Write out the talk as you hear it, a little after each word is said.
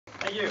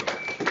Thank you.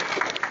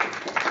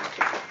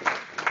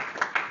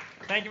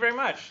 Thank you very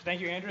much.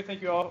 Thank you, Andrew.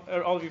 Thank you all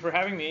of you for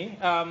having me.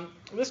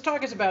 This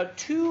talk is about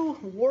two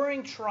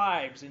warring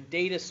tribes in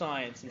data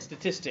science and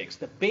statistics,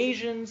 the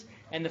Bayesians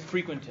and the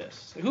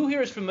frequentists. Who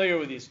here is familiar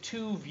with these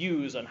two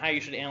views on how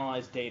you should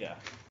analyze data?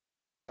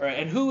 All right,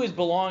 and who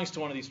belongs to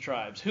one of these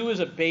tribes? Who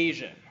is a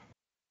Bayesian?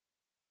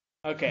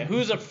 Okay,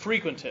 who's a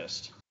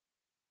frequentist?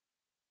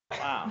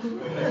 Wow.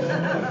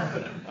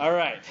 All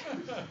right.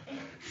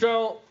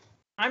 So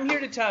I'm here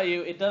to tell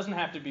you it doesn't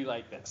have to be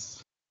like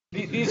this.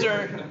 These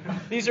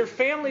are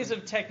families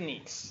of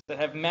techniques that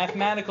have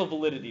mathematical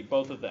validity,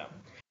 both of them.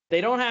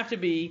 They don't have to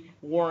be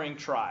warring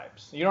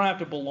tribes. You don't have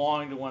to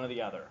belong to one or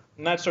the other.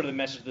 And that's sort of the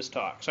message of this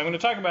talk. So I'm going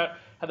to talk about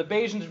how the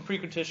Bayesians and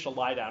frequentists shall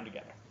lie down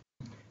together.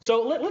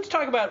 So let's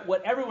talk about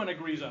what everyone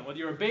agrees on. Whether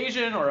you're a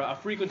Bayesian or a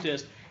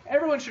frequentist,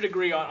 everyone should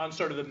agree on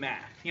sort of the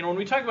math. You know, when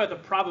we talk about the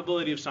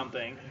probability of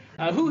something,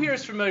 who here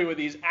is familiar with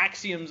these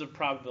axioms of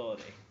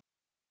probability?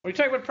 When we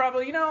talk about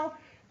probability, you know,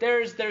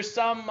 there's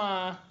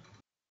some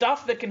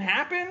stuff that can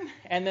happen,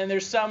 and then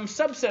there's some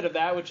subset of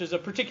that, which is a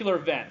particular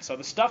event. So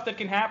the stuff that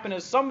can happen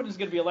is somebody's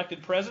going to be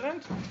elected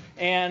president,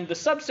 and the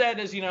subset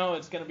is, you know,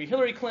 it's going to be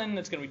Hillary Clinton,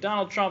 it's going to be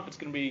Donald Trump, it's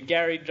going to be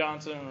Gary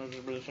Johnson.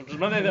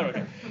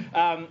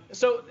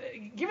 So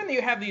given that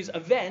you have these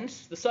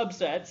events, the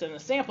subsets, and the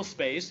sample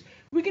space,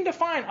 we can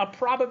define a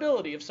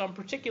probability of some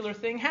particular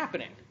thing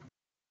happening.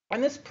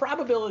 And this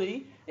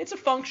probability, it's a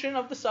function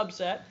of the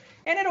subset,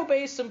 and it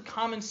obeys some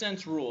common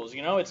sense rules.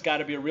 You know, it's got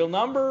to be a real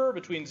number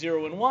between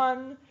 0 and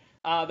 1.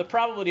 The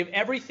probability of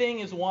everything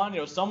is 1. You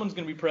know, someone's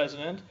going to be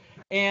president.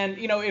 And,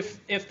 you know,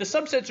 if the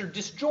subsets are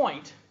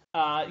disjoint,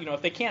 you know,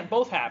 if they can't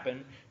both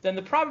happen, then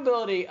the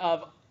probability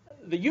of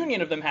the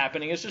union of them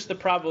happening is just the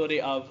probability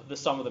of the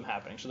sum of them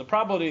happening. So the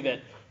probability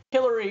that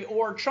Hillary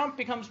or Trump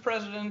becomes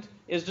president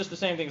is just the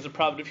same thing as the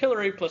probability of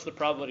Hillary plus the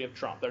probability of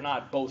Trump. They're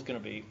not both going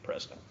to be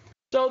president.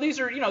 So these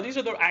are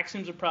the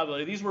axioms of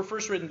probability. These were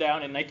first written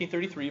down in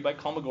 1933 by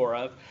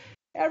Kolmogorov.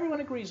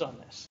 Everyone agrees on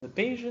this. The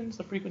Bayesians,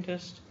 the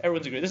frequentists,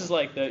 everyone's agreed. This is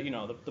like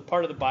the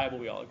part of the Bible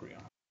we all agree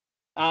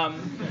on.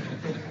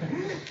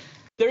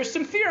 There's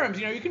some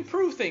theorems. You know, you can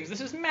prove things. This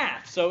is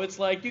math, so it's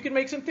like you can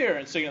make some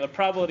theorems. So, you know, the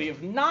probability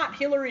of not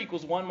Hillary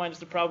equals 1 minus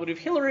the probability of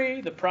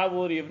Hillary. The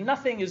probability of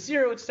nothing is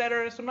 0,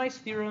 etc. Some nice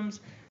theorems.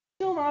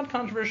 Still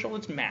non-controversial.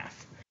 It's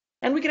math.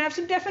 And we can have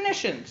some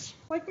definitions,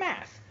 like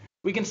math.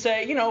 We can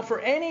say, you know, for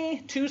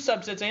any two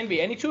subsets A and B,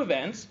 any two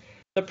events,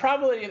 the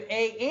probability of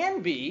A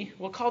and B,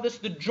 we'll call this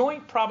the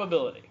joint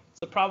probability.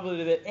 It's the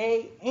probability that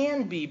A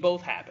and B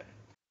both happen.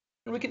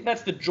 And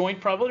that's the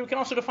joint probability. We can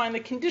also define the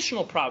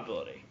conditional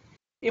probability.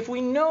 If we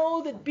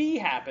know that B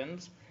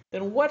happens,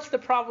 then what's the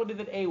probability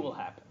that A will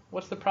happen?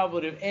 What's the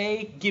probability of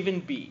A given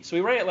B? So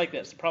we write it like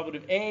this, the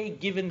probability of A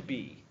given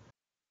B.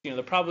 You know,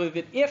 the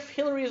probability that if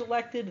Hillary is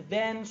elected,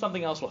 then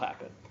something else will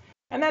happen.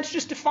 And that's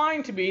just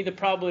defined to be the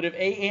probability of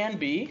A and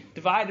B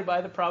divided by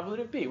the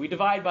probability of B. We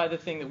divide by the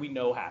thing that we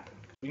know happened.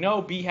 We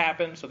know B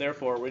happened, so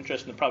therefore we're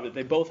interested in the probability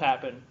that they both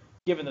happen,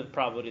 given the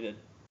probability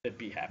that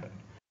B happened.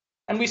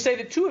 And we say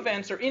that two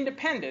events are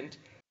independent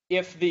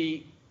if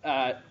the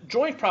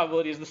joint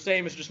probability is the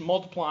same as just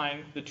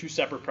multiplying the two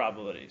separate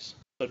probabilities.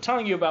 So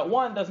telling you about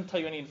one doesn't tell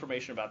you any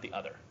information about the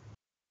other.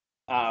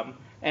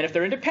 And if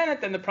they're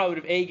independent, then the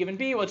probability of A given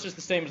B, well, it's just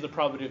the same as the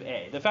probability of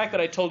A. The fact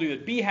that I told you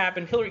that B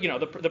happened, Hillary, you know,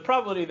 the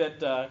probability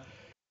that,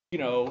 you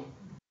know,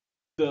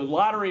 the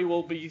lottery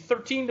will be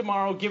 13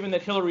 tomorrow, given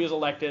that Hillary is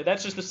elected,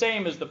 that's just the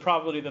same as the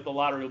probability that the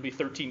lottery will be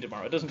 13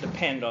 tomorrow. It doesn't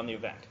depend on the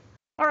event.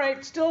 All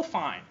right, still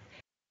fine.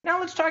 Now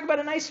let's talk about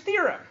a nice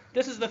theorem.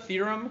 This is the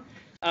theorem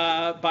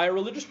by a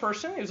religious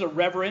person. He was a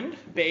Reverend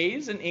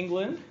Bayes in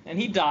England, and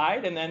he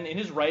died, and then in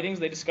his writings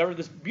they discovered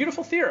this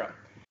beautiful theorem.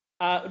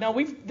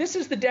 This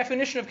is the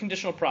definition of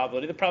conditional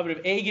probability. The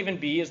probability of A given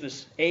B is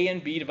this A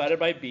and B divided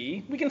by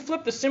B. We can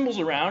flip the symbols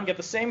around, get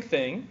the same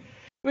thing.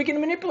 We can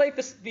manipulate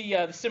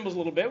the symbols a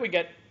little bit. We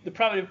get the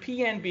probability of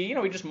P and B. You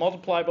know, we just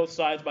multiply both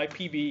sides by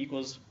PB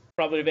equals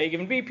probability of A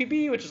given B,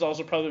 PB, which is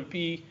also probability of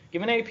P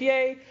given A,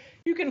 PA.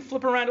 You can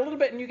flip around a little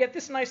bit, and you get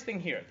this nice thing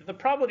here, that the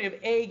probability of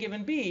A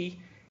given B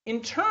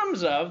in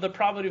terms of the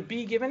probability of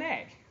B given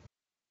A.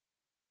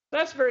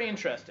 That's very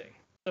interesting.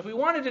 So if we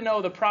wanted to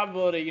know the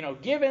probability, you know,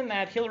 given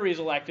that Hillary is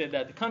elected,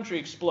 that the country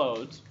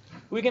explodes,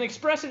 we can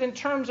express it in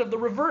terms of the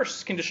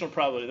reverse conditional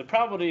probability, the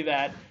probability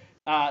that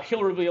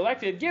Hillary will be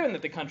elected given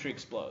that the country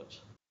explodes.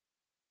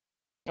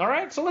 All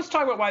right, so let's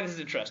talk about why this is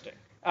interesting.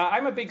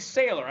 I'm a big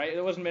sailor.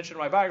 It wasn't mentioned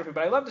in my biography,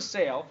 but I love to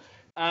sail.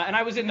 And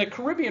I was in the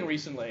Caribbean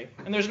recently,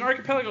 and there's an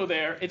archipelago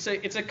there. It's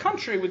a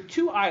country with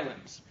two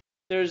islands.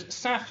 There's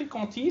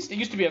Saint-Frequentiste. It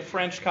used to be a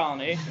French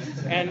colony.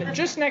 And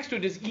just next to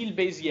it is Île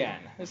Bayesian.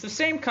 It's the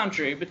same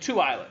country, but two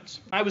islands.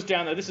 I was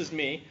down there. This is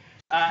me.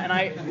 And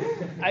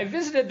I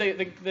visited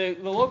the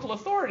local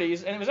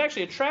authorities, and it was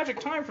actually a tragic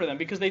time for them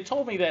because they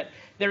told me that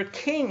their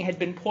king had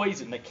been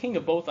poisoned. The king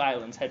of both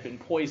islands had been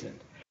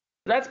poisoned.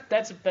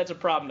 That's a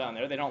problem down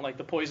there. They don't like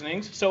the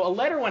poisonings. So a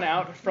letter went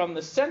out from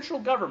the central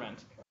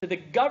government to the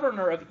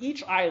governor of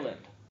each island,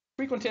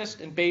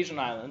 frequentist and Bayesian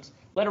islands.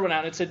 Letter went out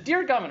and it said,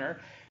 "Dear Governor,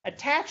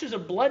 attaches a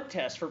blood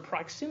test for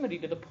proximity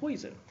to the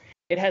poison.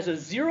 It has a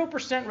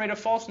 0% rate of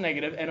false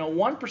negative and a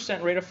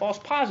 1% rate of false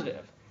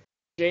positive.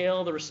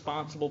 Jail the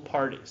responsible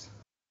parties.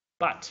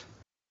 But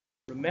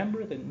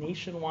remember the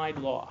nationwide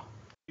law.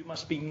 You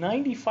must be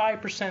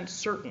 95%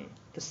 certain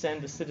to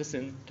send a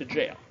citizen to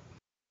jail.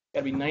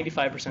 Got to be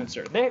 95%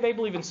 certain. They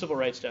believe in civil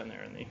rights down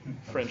there in the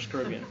French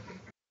Caribbean.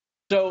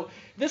 So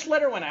this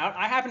letter went out.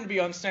 I happened to be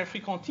on Saint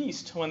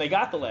Frequentist when they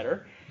got the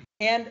letter.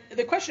 And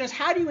the question is,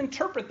 how do you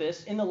interpret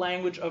this in the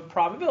language of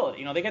probability?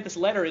 You know, they get this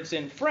letter, it's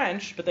in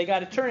French, but they got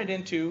to turn it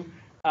into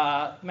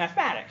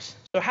mathematics.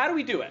 So how do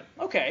we do it?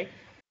 Okay,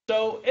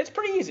 so it's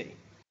pretty easy.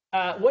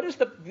 What is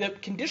the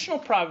conditional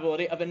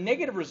probability of a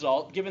negative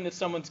result given that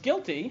someone's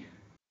guilty?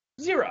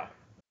 0.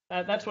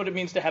 That's what it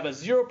means to have a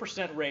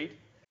 0% rate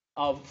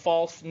of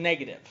false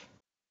negative.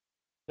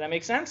 Does that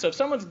make sense? So if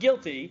someone's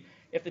guilty,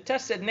 if the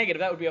test said negative,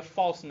 that would be a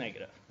false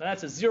negative.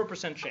 That's a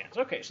 0% chance.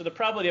 Okay, so the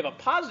probability of a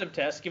positive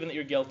test, given that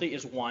you're guilty,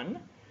 is 1.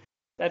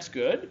 That's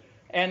good.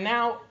 And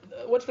now,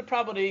 what's the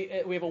probability?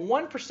 We have a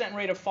 1%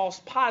 rate of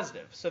false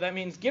positive. So that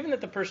means, given that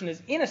the person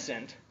is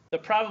innocent, the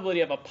probability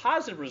of a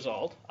positive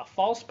result, a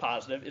false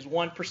positive, is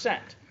 1%.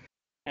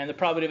 And the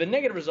probability of a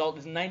negative result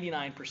is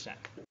 99%. So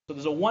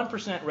there's a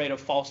 1% rate of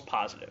false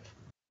positive.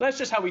 So that's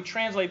just how we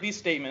translate these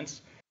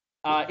statements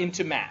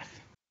into math.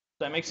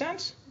 Does that make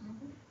sense?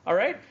 Mm-hmm. All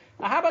right.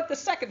 How about the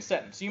second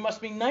sentence? You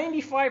must be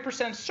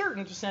 95%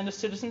 certain to send a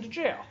citizen to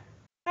jail.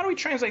 How do we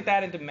translate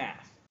that into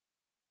math?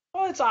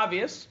 Well, it's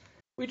obvious.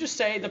 We just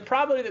say the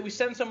probability that we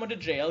send someone to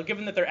jail,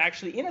 given that they're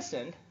actually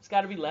innocent, has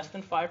got to be less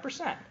than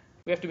 5%.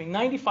 We have to be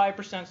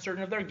 95%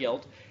 certain of their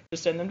guilt to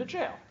send them to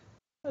jail.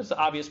 That's the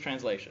obvious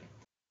translation.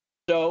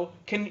 So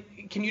can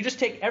you just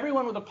take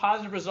everyone with a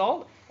positive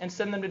result and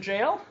send them to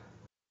jail?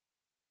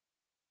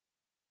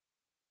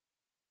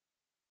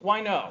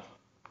 Why no?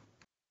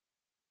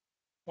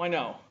 Why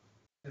no?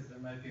 Because there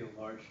might be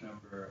a large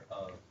number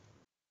of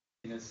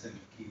innocent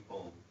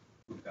people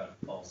who've got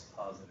false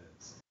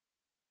positives.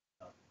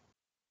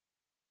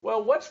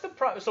 Well,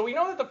 so we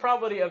know that the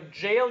probability of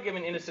jail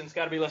given innocence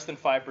got to be less than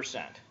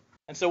 5%.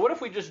 And so what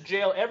if we just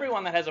jail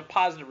everyone that has a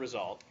positive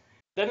result?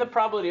 Then the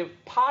probability of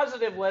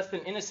positive less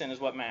than innocent is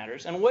what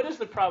matters. And what is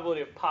the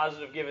probability of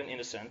positive given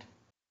innocent?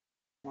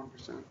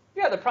 1%.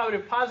 Yeah, the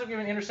probability of positive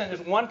given innocent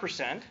is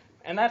 1%,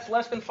 and that's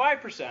less than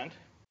 5%.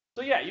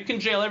 So yeah, you can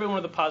jail everyone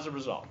with a positive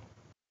result.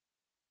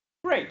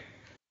 Great.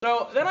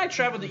 So then I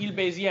traveled to Ile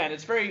Bayesian.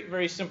 It's very,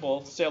 very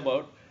simple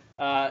sailboat.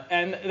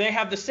 And they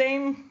have the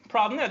same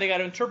problem there. They got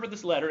to interpret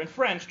this letter in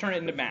French, turn it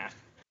into math.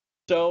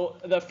 So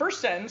the first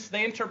sentence,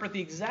 they interpret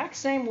the exact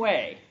same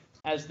way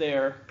as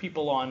their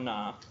people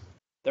on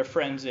their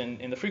friends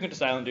in the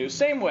frequentist island do.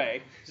 Same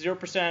way, 0%,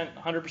 100%,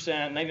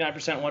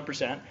 99%,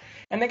 1%.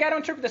 And they got to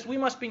interpret this. We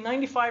must be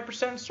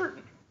 95%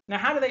 certain. Now,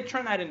 how do they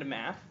turn that into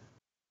math?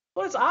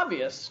 Well, it's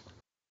obvious.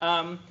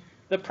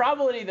 The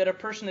probability that a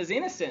person is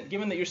innocent,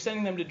 given that you're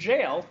sending them to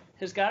jail,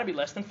 has got to be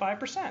less than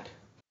 5%.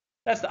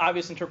 That's the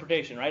obvious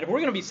interpretation, right? If we're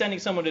going to be sending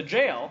someone to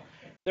jail,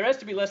 there has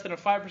to be less than a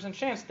 5%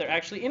 chance that they're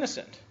actually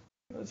innocent.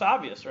 It's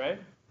obvious, right?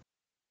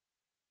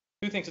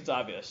 Who thinks it's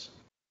obvious?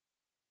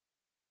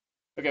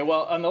 Okay,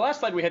 well, on the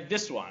last slide we had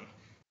this one.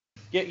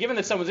 Given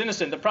that someone's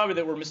innocent, the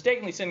probability that we're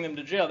mistakenly sending them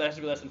to jail, that has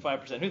to be less than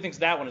 5%. Who thinks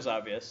that one is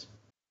obvious?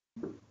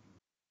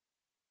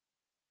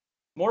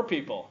 More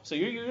people. So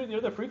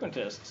you're the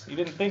frequentists. You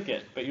didn't think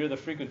it, but you're the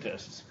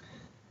frequentists.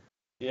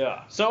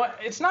 Yeah. So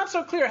it's not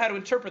so clear how to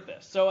interpret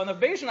this. So on the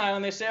Bayesian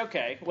island, they say,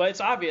 okay, well,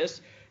 it's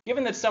obvious.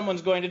 Given that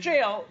someone's going to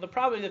jail, the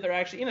probability that they're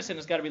actually innocent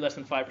has got to be less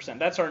than 5%.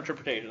 That's our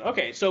interpretation.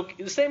 Okay, so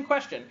the same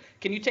question.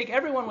 Can you take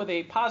everyone with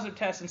a positive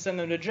test and send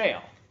them to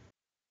jail?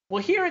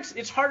 Well, here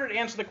it's harder to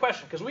answer the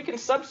question because we can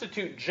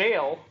substitute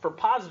jail for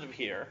positive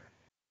here.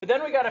 But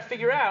then we got to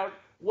figure out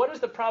what is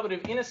the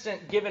probability of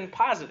innocent given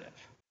positive.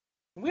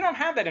 We don't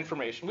have that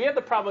information. We have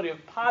the probability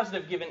of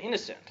positive given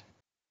innocent.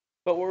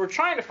 But what we're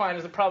trying to find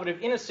is the probability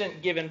of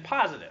innocent given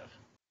positive.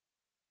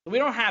 We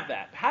don't have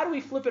that. How do we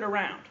flip it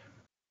around?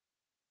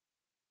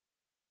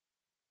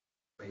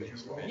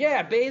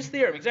 Yeah, Bayes'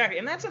 theorem, exactly.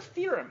 And that's a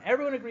theorem.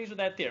 Everyone agrees with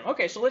that theorem.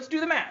 Okay, so let's do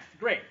the math.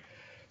 Great.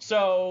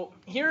 So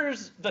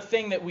here's the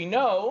thing that we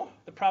know,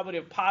 the probability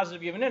of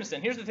positive given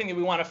innocent. Here's the thing that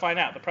we want to find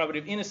out, the probability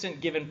of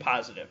innocent given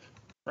positive.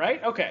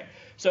 Right? Okay.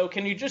 So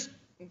can you just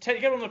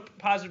get them with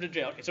positive to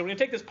jail? Okay, so we're going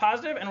to take this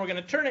positive and we're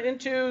going to turn it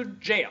into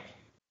jail.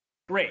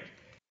 Great.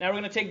 Now we're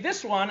going to take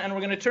this one and we're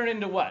going to turn it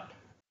into what?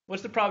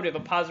 What's the probability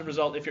of a positive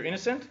result if you're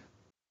innocent?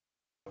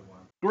 0.01.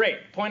 Great,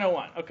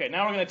 0.01. Okay,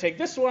 now we're going to take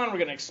this one, we're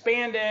going to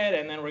expand it,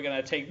 and then we're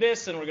going to take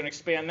this and we're going to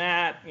expand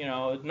that,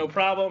 no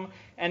problem.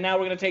 And now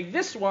we're going to take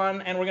this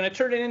one and we're going to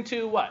turn it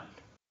into what?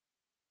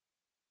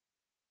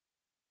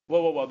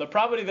 Whoa. The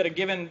probability that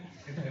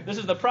this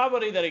is the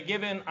probability that a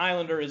given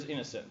islander is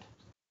innocent.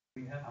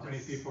 How many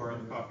people are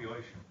in the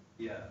population?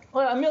 Yeah.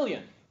 Well, 1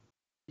 million.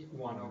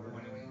 1 over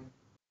 1 million.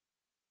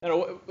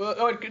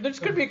 This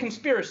could be a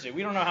conspiracy.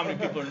 We don't know how many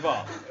people are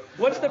involved.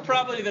 What's the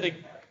probability that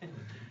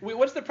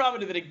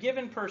a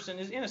given person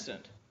is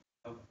innocent?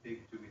 How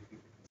big do we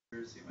think the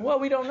conspiracy might be? Well,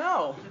 we don't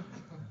know.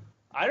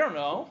 I don't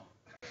know.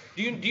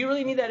 Do you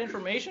really need that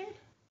information?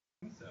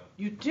 I think so.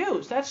 You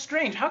do. So that's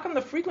strange. How come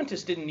the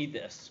frequentists didn't need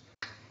this?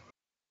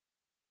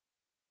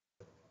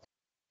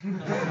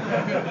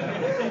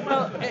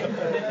 Well,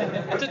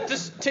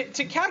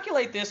 to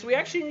calculate this, we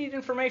actually need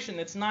information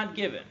that's not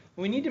given.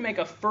 We need to make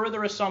a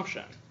further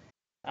assumption.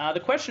 The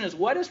question is,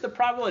 what is the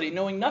probability,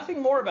 knowing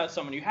nothing more about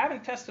someone, you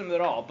haven't tested them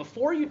at all,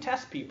 before you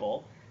test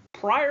people,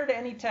 prior to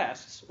any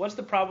tests, what's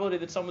the probability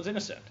that someone's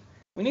innocent?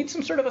 We need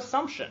some sort of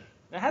assumption.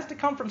 It has to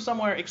come from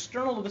somewhere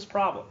external to this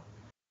problem.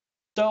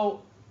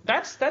 So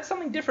that's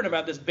something different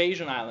about this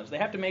Bayesian islands. They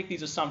have to make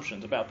these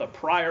assumptions about the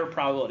prior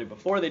probability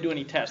before they do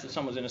any tests that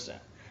someone's innocent.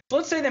 So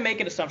let's say they make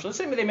an assumption. Let's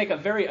say they make a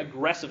very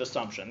aggressive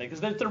assumption,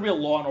 because it's a real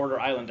law and order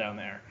island down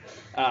there.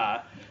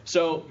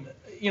 So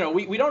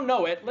we don't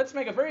know it. Let's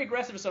make a very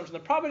aggressive assumption. The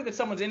probability that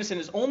someone's innocent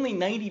is only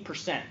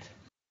 90%.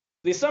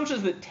 The assumption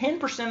is that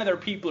 10% of their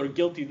people are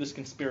guilty of this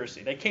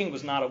conspiracy. That king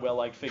was not a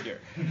well-liked figure.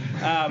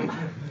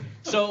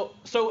 So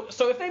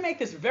if they make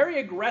this very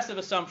aggressive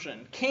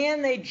assumption,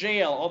 can they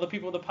jail all the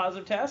people with a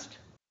positive test?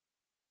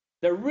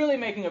 They're really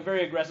making a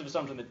very aggressive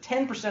assumption that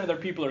 10% of their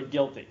people are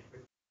guilty.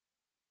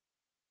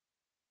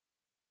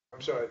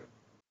 I'm sorry.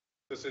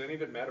 Does any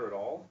of it matter at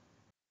all?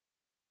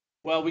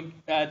 Well,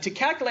 to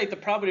calculate the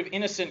probability of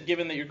innocent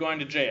given that you're going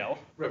to jail,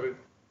 Right, but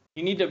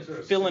you need to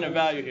fill in a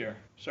value here.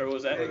 Sorry, what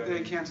was that?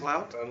 They cancel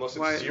out? unless it's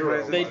Why zero.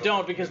 is it- They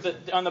don't, because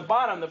on the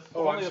bottom,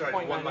 only I'm the sorry,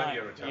 0.99. 190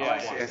 over time. Oh, I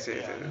see, Yeah. I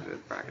see. The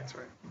brackets,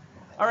 right.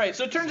 All right,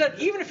 so it turns out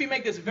even if you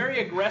make this very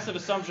aggressive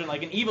assumption,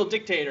 like an evil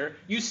dictator,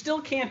 you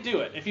still can't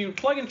do it. If you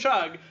plug and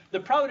chug, the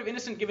probability of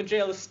innocent given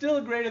jail is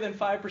still greater than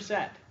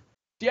 5%.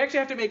 So you actually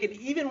have to make an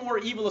even more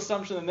evil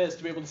assumption than this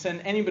to be able to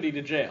send anybody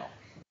to jail.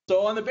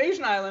 So on the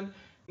Bayesian island,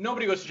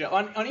 nobody goes to jail.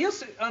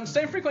 On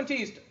San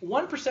Frequentist,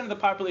 1% of the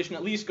population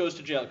at least goes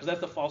to jail, because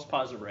that's the false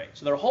positive rate.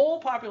 So their whole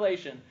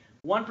population,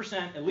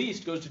 1% at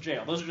least goes to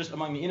jail. Those are just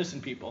among the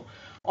innocent people.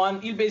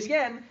 On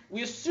Bayesian,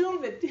 we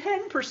assume that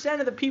 10%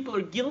 of the people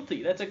are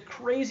guilty. That's a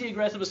crazy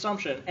aggressive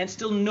assumption, and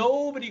still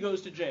nobody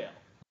goes to jail.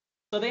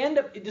 So they end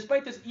up,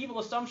 despite this evil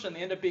assumption,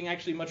 they end up being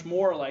actually much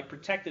more like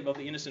protective of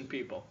the innocent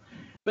people.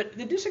 But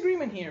the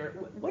disagreement here,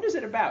 what is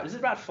it about? Is it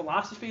about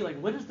philosophy?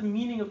 Like, what is the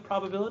meaning of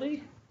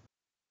probability?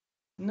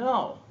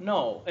 No.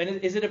 And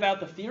is it about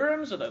the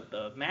theorems or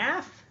the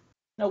math?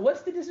 No,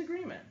 what's the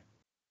disagreement?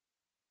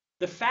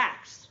 The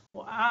facts.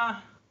 Well, I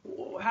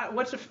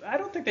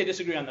don't think they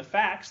disagree on the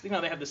facts. They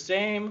have the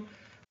same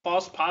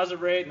false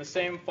positive rate and the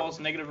same false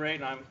negative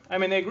rate.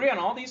 And they agree on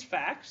all these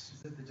facts.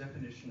 Is it the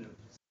definition of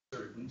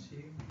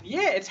certainty?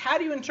 Yeah, it's how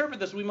do you interpret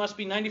this? We must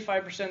be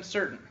 95%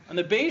 certain. On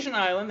the Bayesian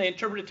island, they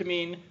interpret it to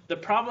mean the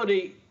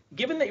probability,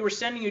 given that we're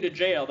sending you to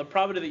jail, the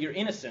probability that you're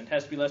innocent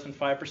has to be less than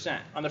 5%.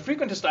 On the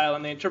frequentist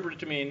island, they interpret it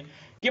to mean,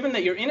 given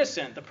that you're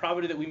innocent, the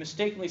probability that we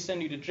mistakenly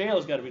send you to jail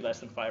has got to be less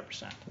than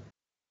 5%.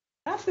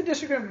 That's the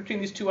disagreement between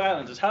these two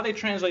islands, is how they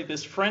translate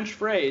this French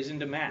phrase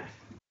into math.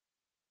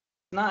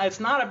 It's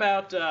not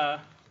about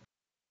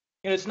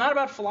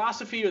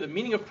philosophy or the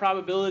meaning of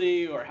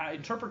probability or how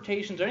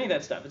interpretations or any of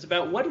that stuff. It's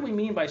about what do we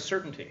mean by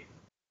certainty.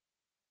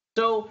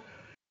 So,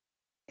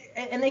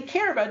 and they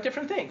care about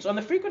different things. On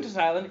the frequentist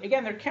island,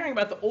 again, they're caring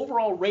about the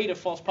overall rate of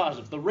false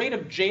positives, the rate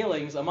of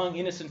jailings among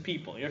innocent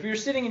people. If you're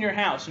sitting in your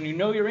house and you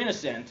know you're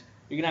innocent,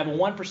 you're going to have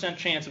a 1%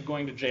 chance of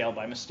going to jail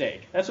by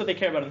mistake. That's what they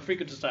care about on the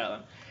frequentist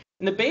island.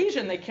 In the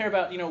Bayesian, they care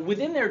about,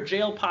 within their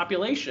jail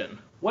population,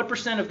 what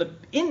percent of the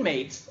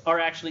inmates are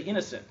actually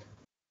innocent.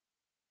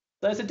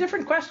 So that's a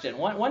different question.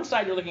 One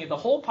side, you're looking at the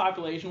whole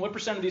population. What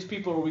percent of these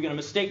people are we going to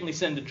mistakenly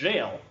send to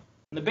jail?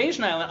 In the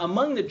Bayesian island,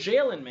 among the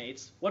jail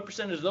inmates, what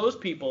percentage of those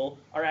people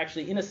are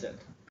actually innocent?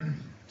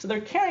 So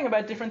they're caring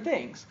about different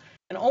things.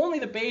 And only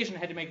the Bayesian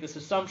had to make this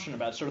assumption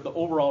about sort of the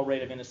overall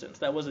rate of innocence.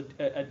 That was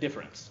a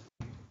difference.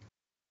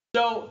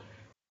 So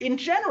in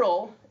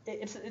general,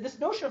 it's this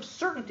notion of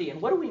certainty,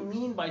 and what do we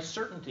mean by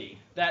certainty,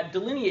 that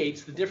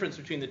delineates the difference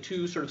between the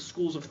two sort of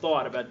schools of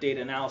thought about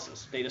data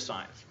analysis, data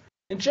science.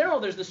 In general,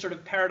 there's this sort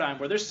of paradigm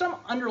where there's some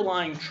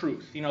underlying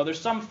truth. There's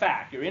some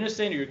fact. You're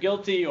innocent or you're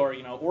guilty, or,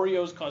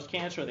 Oreos cause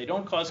cancer or they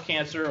don't cause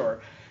cancer,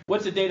 or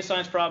what's a data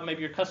science problem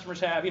maybe your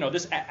customers have?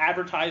 This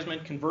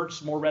advertisement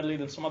converts more readily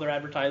than some other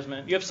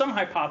advertisement. You have some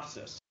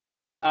hypothesis,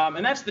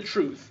 and that's the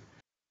truth.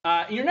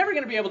 You're never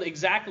going to be able to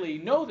exactly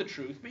know the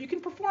truth, but you can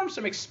perform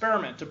some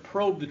experiment to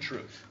probe the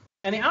truth.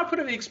 And the output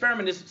of the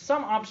experiment is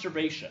some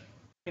observation,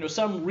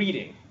 some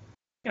reading.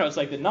 It's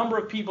like the number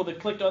of people that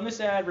clicked on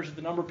this ad versus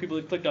the number of people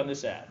that clicked on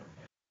this ad.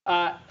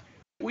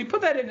 We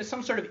put that into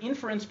some sort of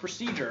inference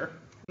procedure,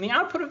 and the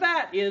output of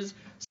that is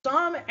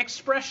some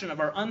expression of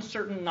our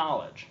uncertain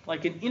knowledge,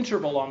 like an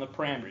interval on the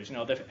parameters.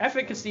 The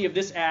efficacy of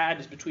this ad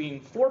is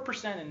between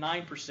 4% and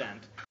 9%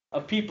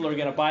 of people are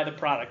going to buy the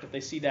product if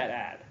they see that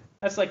ad.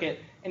 That's like an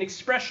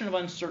expression of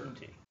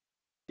uncertainty.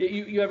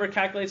 You ever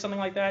calculate something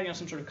like that?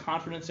 Some sort of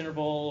confidence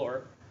interval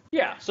or...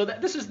 Yeah, so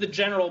this is the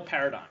general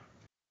paradigm.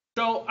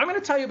 So I'm going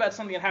to tell you about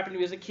something that happened to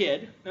me as a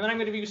kid, and then I'm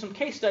going to give you some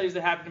case studies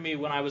that happened to me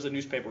when I was a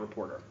newspaper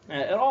reporter.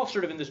 And all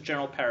sort of in this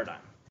general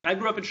paradigm. I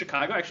grew up in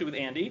Chicago, actually with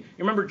Andy. You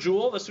remember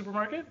Jewel, the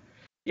supermarket?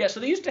 Yeah,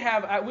 so they used to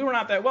have, we were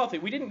not that wealthy.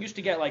 We didn't used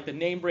to get like the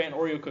name brand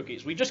Oreo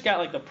cookies. We just got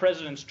like the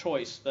President's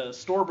Choice, the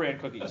store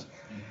brand cookies.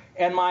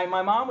 And my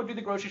mom would do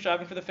the grocery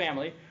shopping for the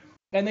family.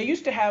 And they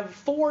used to have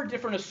 4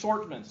 different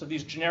assortments of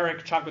these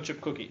generic chocolate chip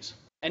cookies.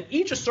 And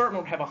each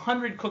assortment would have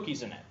 100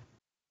 cookies in it.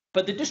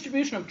 But the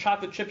distribution of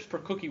chocolate chips per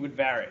cookie would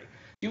vary.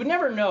 You would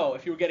never know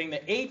if you were getting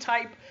the A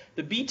type,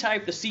 the B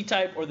type, the C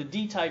type, or the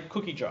D type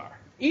cookie jar.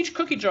 Each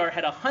cookie jar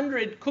had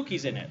 100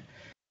 cookies in it.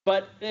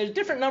 But there's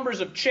different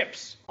numbers of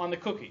chips on the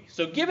cookie.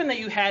 So given that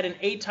you had an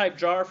A-type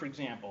jar, for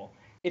example,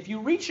 if you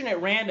reach in at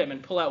random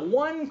and pull out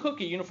one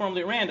cookie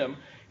uniformly at random,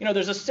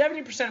 there's a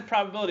 70%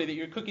 probability that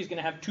your cookie is going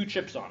to have 2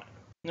 chips on it.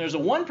 And there's a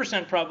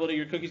 1% probability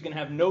your cookie is going to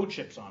have no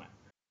chips on it.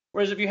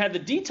 Whereas if you had the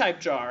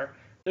D-type jar,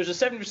 there's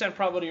a 70%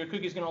 probability your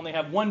cookie is going to only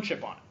have 1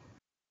 chip on it.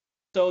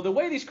 So the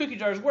way these cookie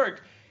jars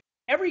worked,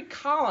 every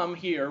column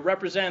here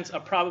represents a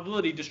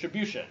probability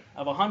distribution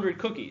of 100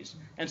 cookies.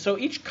 And so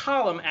each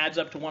column adds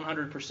up to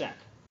 100%.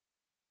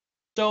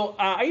 So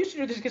I used to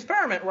do this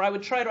experiment where I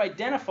would try to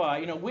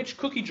identify, which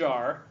cookie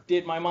jar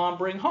did my mom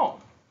bring home.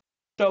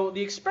 So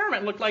the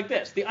experiment looked like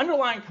this. The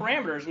underlying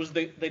parameters was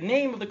the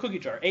name of the cookie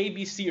jar, A,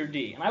 B, C, or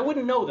D. And I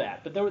wouldn't know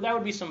that, but that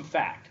would be some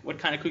fact. What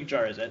kind of cookie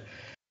jar is it?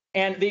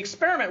 And the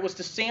experiment was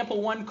to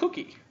sample one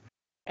cookie.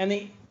 And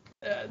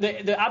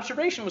the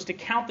observation was to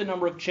count the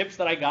number of chips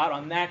that I got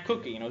on that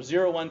cookie,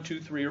 0, 1, 2,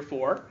 3, or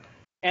 4.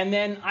 And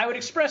then I would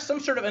express some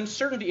sort of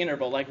uncertainty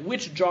interval, like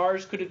which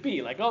jars could it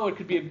be? Like, it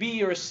could be a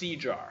B or a C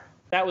jar.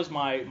 That was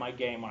my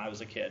game when I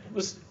was a kid. It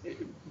was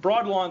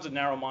broad lawns and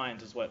narrow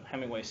minds is what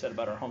Hemingway said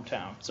about our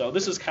hometown. So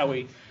this is how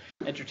we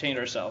entertained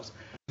ourselves.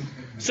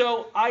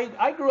 So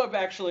I grew up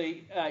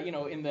actually,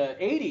 in the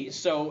 80s.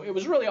 So it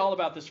was really all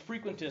about this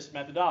frequentist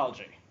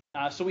methodology.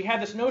 So we had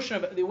this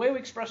notion of the way we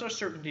express our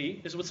certainty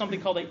is with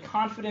something called a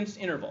confidence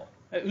interval.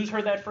 Who's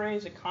heard that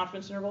phrase, a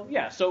confidence interval?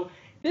 Yeah, so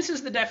this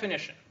is the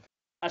definition.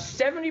 A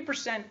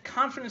 70%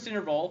 confidence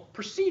interval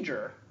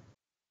procedure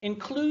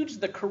includes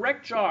the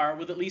correct jar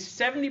with at least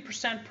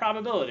 70%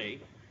 probability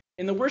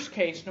in the worst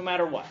case, no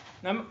matter what.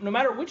 Now, no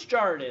matter which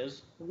jar it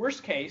is,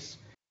 worst case,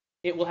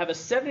 it will have a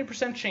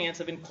 70% chance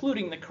of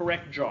including the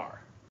correct jar.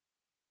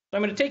 So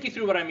I'm going to take you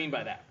through what I mean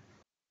by that.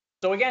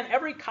 So again,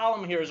 every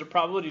column here is a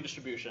probability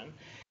distribution.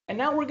 And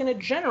now we're going to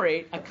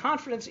generate a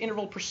confidence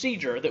interval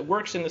procedure that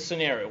works in the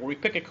scenario where we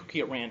pick a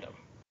cookie at random.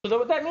 So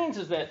what that means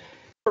is that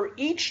for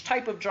each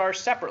type of jar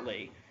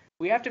separately,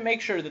 we have to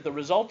make sure that the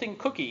resulting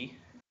cookie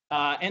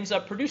ends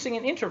up producing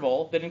an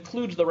interval that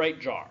includes the right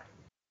jar.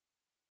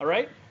 All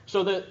right?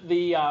 So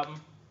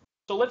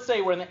so let's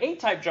say we're in the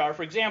A-type jar,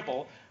 for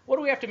example. What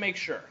do we have to make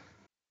sure?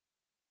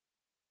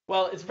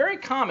 Well, it's very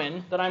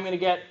common that I'm going to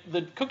get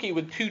the cookie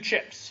with 2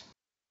 chips.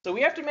 So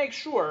we have to make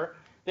sure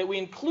that we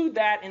include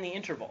that in the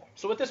interval.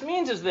 So what this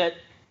means is that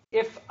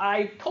if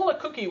I pull a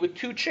cookie with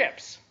 2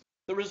 chips,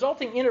 the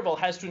resulting interval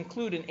has to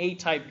include an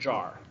A-type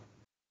jar.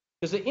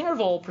 Because the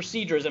interval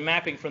procedure is a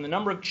mapping from the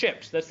number of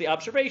chips, that's the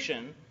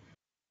observation,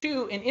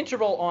 to an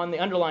interval on the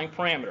underlying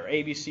parameter,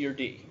 A, B, C, or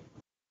D.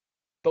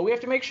 But we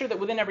have to make sure that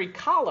within every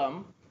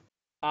column,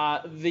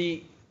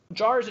 the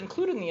jars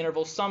included in the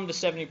interval sum to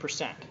 70%.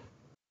 Is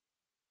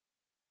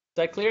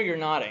that clear? You're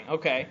nodding.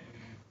 Okay.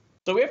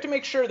 So we have to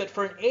make sure that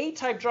for an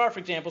A-type jar, for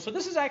example, so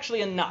this is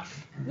actually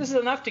enough. This is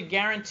enough to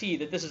guarantee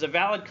that this is a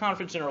valid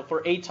confidence interval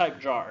for A-type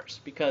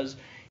jars. Because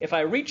if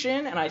I reach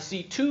in and I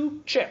see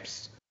 2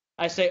 chips,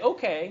 I say,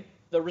 okay,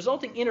 the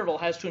resulting interval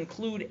has to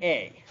include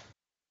A.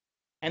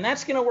 And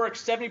that's going to work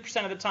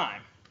 70% of the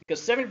time.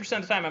 Because 70%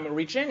 of the time I'm going to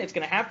reach in, it's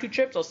going to have 2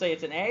 chips, I'll say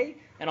it's an A,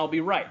 and I'll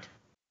be right.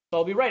 So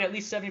I'll be right at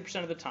least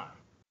 70% of the time.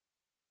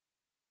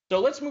 So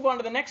let's move on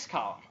to the next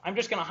column. I'm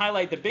just going to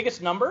highlight the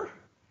biggest number.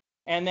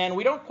 And then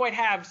we don't quite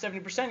have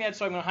 70% yet,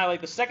 so I'm going to highlight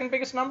the second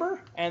biggest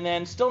number. And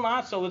then still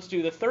not, so let's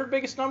do the third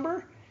biggest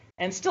number.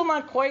 And still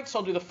not quite, so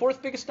I'll do the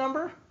fourth biggest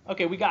number.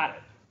 Okay, we got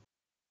it.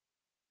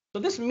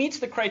 So this meets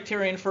the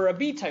criterion for a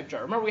B-type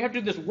jar. Remember, we have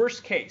to do this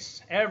worst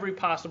case, every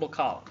possible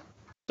column.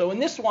 So in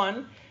this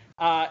one,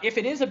 if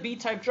it is a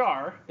B-type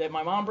jar that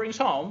my mom brings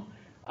home,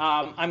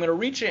 I'm going to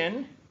reach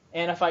in,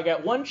 and if I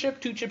get 1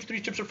 chip, 2 chips,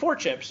 3 chips, or 4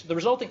 chips, the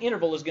resulting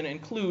interval is going to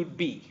include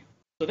B.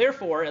 So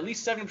therefore, at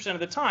least 70% of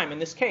the time, in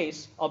this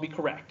case, I'll be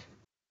correct.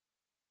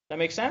 That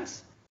make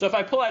sense? So if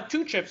I pull out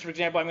 2 chips, for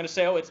example, I'm going to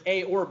say, it's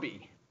A or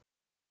B.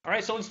 All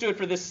right, so let's do it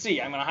for this C.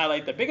 I'm going to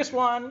highlight the biggest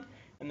one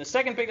and the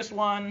second biggest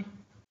one.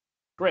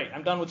 Great,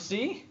 I'm done with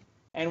C.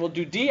 And we'll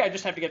do D. I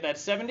just have to get that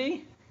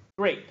 70.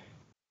 Great.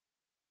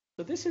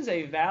 So this is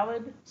a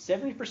valid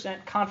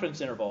 70% confidence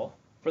interval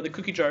for the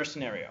cookie jar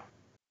scenario.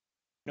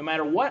 No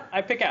matter what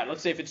I pick out,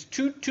 let's say if it's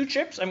two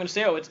chips, I'm going to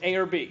say, it's A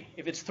or B.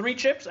 If it's 3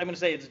 chips, I'm going to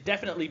say it's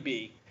definitely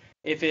B.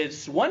 If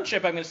it's 1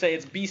 chip, I'm going to say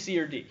it's B, C,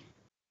 or D.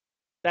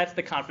 That's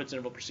the confidence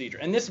interval procedure.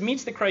 And this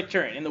meets the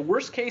criterion. In the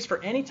worst case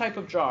for any type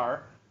of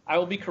jar, I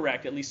will be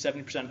correct at least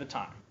 70% of the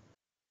time.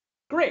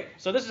 Great.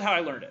 So this is how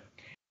I learned it.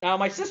 Now,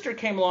 my sister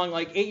came along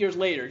like 8 years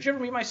later. Did you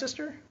ever meet my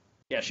sister?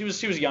 Yeah, she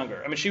was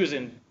younger. I mean, she was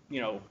in,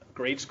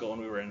 grade school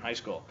when we were in high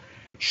school.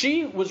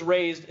 She was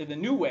raised in the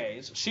new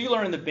ways. She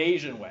learned the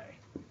Bayesian way.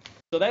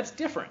 So that's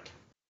different.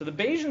 So the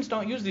Bayesians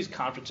don't use these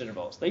confidence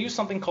intervals. They use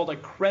something called a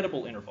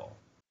credible interval.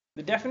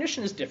 The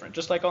definition is different,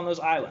 just like on those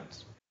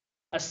islands.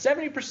 A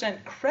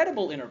 70%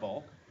 credible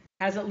interval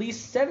has at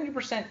least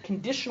 70%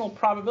 conditional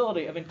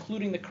probability of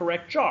including the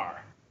correct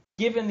jar,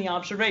 given the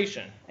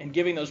observation and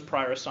giving those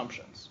prior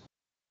assumptions.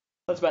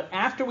 That's about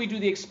after we do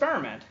the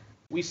experiment,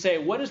 we say,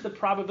 what is the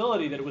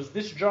probability that it was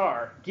this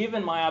jar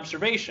given my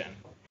observation?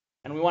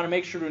 And we want to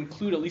make sure to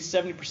include at least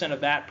 70% of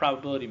that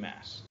probability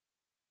mass.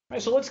 All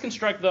right, so let's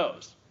construct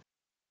those.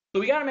 So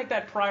we got to make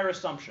that prior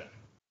assumption.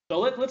 So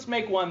let's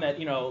make one that,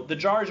 the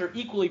jars are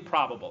equally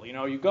probable.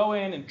 You go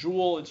in and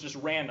Joule, it's just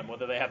random,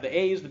 whether they have the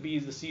A's, the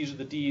B's, the C's, or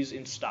the D's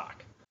in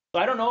stock. So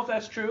I don't know if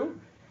that's true.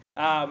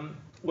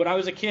 When I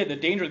was a kid, the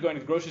danger of going to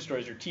the grocery store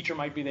is your teacher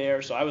might be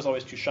there, so I was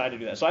always too shy to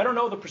do that. So I don't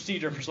know the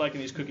procedure for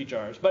selecting these cookie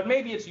jars, but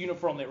maybe it's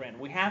uniformly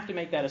random. We have to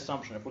make that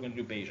assumption if we're going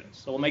to do Bayesians.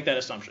 So we'll make that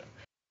assumption.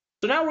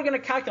 So now we're going to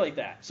calculate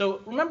that.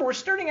 So remember, we're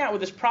starting out with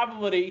this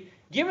probability,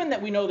 given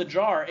that we know the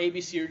jar, A, B,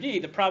 C, or D,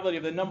 the probability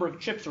of the number of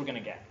chips we're going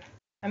to get.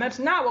 And that's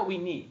not what we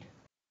need.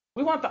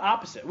 We want the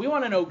opposite. We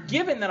want to know,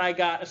 given that I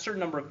got a certain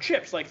number of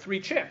chips, like 3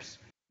 chips,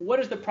 what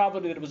is the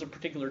probability that it was a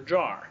particular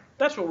jar?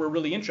 That's what we're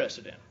really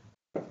interested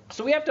in.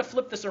 So we have to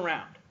flip this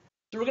around.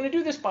 So we're going to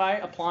do this by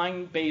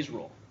applying Bayes'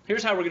 rule.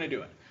 Here's how we're going to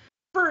do it.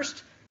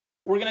 First,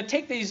 we're going to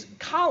take these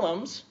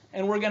columns,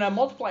 and we're going to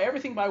multiply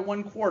everything by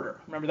 1/4.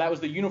 Remember, that was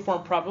the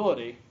uniform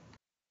probability.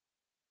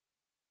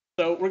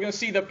 So we're going to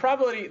see the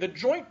probability, the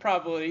joint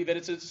probability that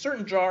it's a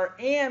certain jar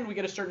and we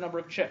get a certain number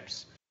of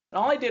chips. And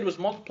all I did was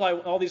multiply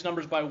all these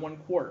numbers by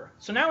 1/4.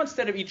 So now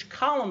instead of each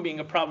column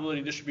being a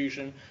probability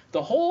distribution,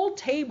 the whole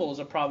table is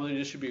a probability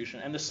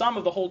distribution, and the sum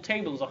of the whole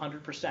table is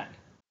 100%.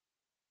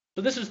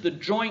 So this is the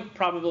joint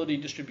probability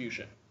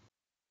distribution.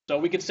 So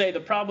we could say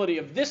the probability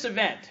of this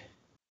event,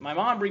 my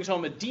mom brings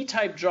home a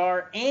D-type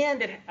jar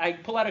and I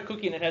pull out a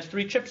cookie and it has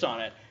 3 chips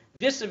on it.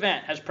 This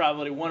event has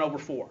probability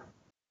 1/4.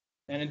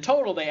 And in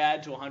total, they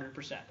add to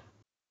 100%.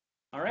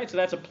 All right, so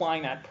that's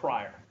applying that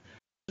prior.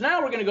 So now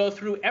we're going to go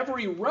through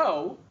every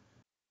row,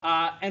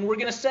 and we're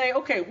going to say,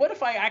 okay, what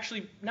if I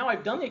actually, now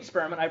I've done the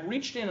experiment, I've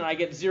reached in and I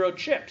get 0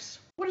 chips.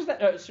 What is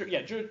that?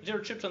 0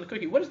 chips on the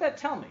cookie. What does that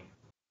tell me?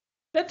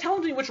 That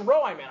tells me which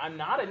row I'm in. I'm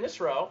not in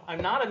this row.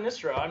 I'm not in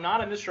this row. I'm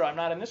not in this row. I'm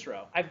not in this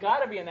row. I've got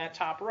to be in that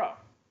top row.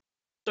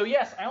 So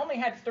yes, I only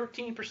had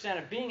 13%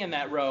 of being in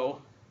that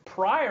row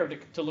prior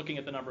to looking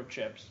at the number of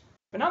chips.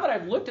 But now that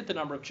I've looked at the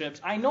number of chips,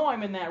 I know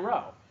I'm in that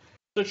row.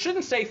 So it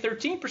shouldn't say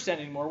 13%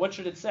 anymore. What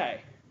should it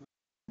say?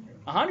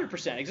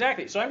 100%,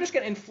 exactly. So I'm just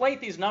going to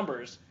inflate these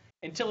numbers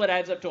until it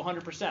adds up to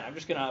 100%. I'm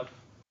just going to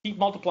keep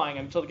multiplying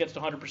them until it gets to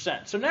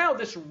 100%. So now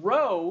this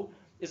row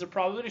is a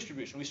probability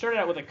distribution. We started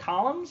out with the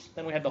columns,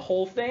 then we had the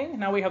whole thing,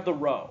 now we have the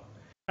row.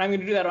 And I'm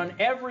going to do that on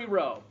every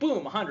row.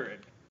 Boom,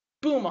 100.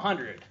 Boom,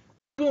 100.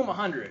 Boom,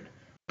 100.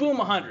 Boom,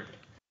 100.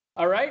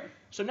 All right?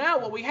 So now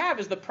what we have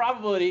is the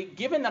probability,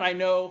 given that I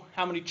know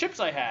how many chips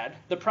I had,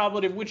 the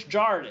probability of which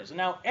jar it is. And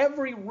now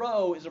every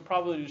row is a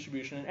probability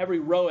distribution, and every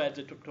row adds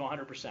it to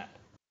 100%.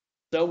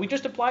 So we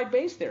just applied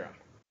Bayes' theorem.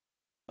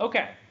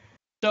 Okay,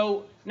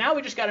 so now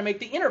we just got to make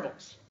the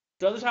intervals.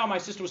 So this is how my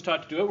sister was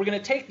taught to do it. We're going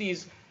to take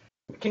these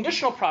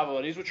conditional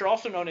probabilities, which are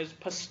also known as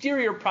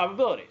posterior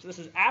probabilities. This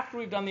is after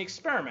we've done the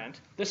experiment.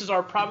 This is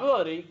our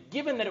probability,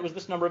 given that it was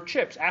this number of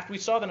chips. After we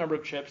saw the number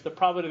of chips, the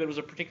probability that it was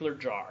a particular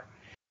jar.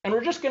 And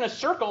we're just going to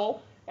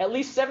circle at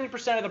least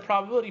 70% of the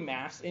probability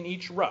mass in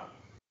each row.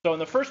 So in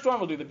the first one,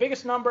 we'll do the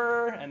biggest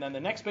number, and then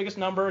the next biggest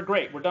number.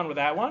 Great, we're done with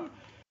that one.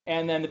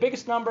 And then the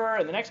biggest number,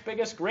 and the next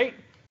biggest. Great,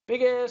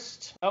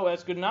 biggest. Oh,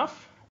 that's good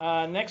enough.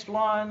 Next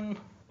one,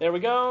 there we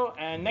go.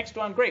 And next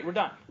one, great, we're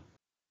done.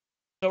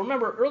 So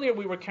remember, earlier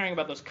we were caring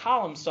about those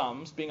column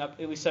sums being up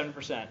at least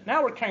 70%.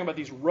 Now we're caring about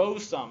these row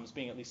sums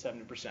being at least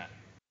 70%.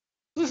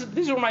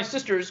 These are my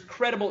sister's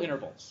credible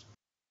intervals.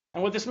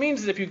 And what this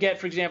means is if you get,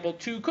 for example,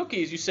 2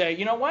 cookies, you say,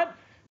 you know what?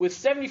 With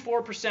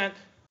 74%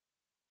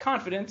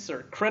 confidence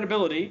or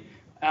credibility,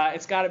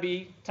 it's got to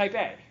be type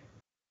A.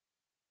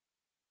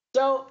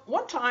 So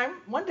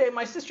one day,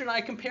 my sister and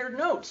I compared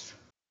notes.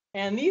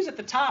 And these at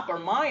the top are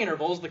my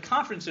intervals, the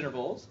confidence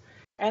intervals.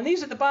 And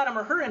these at the bottom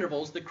are her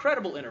intervals, the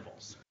credible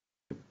intervals.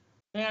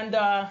 And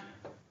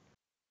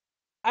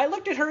I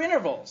looked at her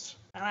intervals.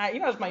 And I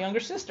was my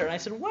younger sister. And I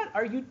said, what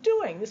are you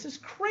doing? This is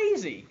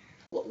crazy.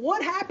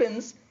 What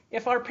happens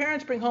if our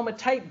parents bring home a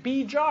type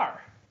B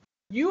jar?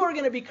 You are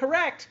going to be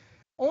correct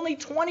only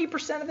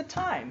 20% of the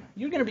time.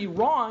 You're going to be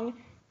wrong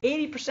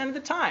 80% of the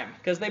time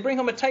because they bring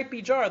home a type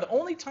B jar. The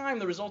only time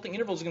the resulting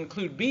interval is going to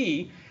include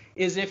B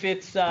is if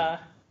it's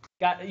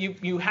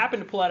you happen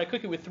to pull out a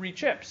cookie with 3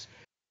 chips.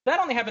 That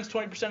only happens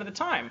 20% of the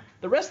time.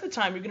 The rest of the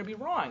time, you're going to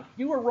be wrong.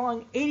 You are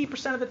wrong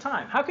 80% of the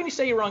time. How can you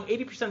say you're wrong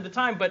 80% of the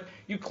time, but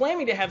you're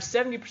claiming to have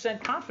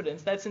 70%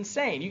 confidence? That's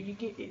insane.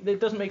 It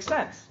doesn't make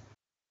sense.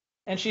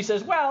 And she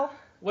says, well,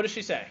 what does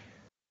she say?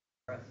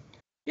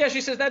 Yeah,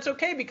 she says, that's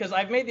okay because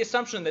I've made the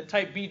assumption that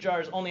type B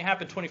jars only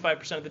happen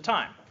 25% of the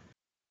time.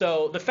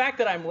 So the fact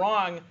that I'm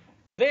wrong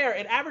there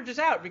it averages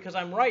out because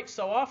I'm right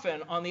so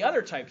often on the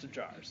other types of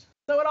jars.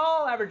 So it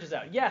all averages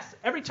out. Yes,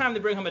 every time they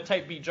bring home a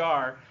type B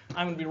jar,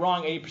 I'm going to be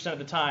wrong 80% of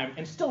the time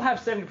and still have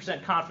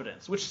 70%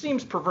 confidence, which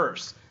seems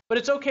perverse. But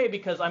it's okay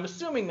because I'm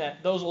assuming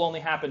that those will only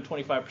happen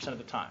 25% of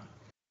the time.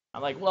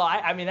 I'm like, well,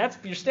 I mean,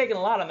 you're staking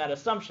a lot on that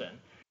assumption.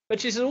 But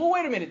she says, well,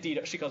 wait a minute,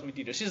 Dito. She calls me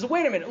Dito. She says,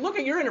 wait a minute, look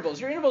at your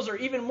intervals. Your intervals are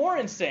even more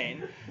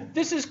insane.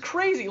 This is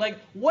crazy. Like,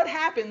 what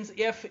happens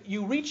if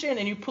you reach in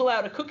and you pull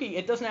out a cookie,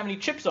 it doesn't have any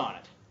chips on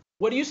it?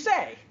 What do you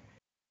say?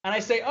 And I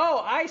say,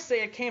 I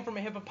say it came from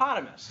a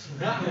hippopotamus.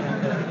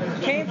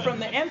 It came from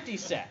the empty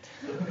set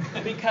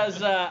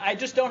because I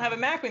just don't have a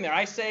mapping there.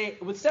 I say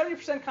with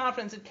 70%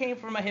 confidence it came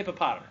from a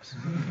hippopotamus.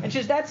 And she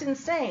says, that's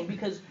insane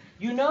because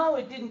you know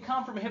it didn't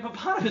come from a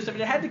hippopotamus. I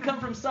mean, it had to come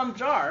from some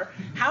jar.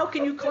 How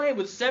can you claim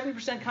with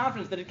 70%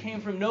 confidence that it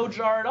came from no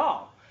jar at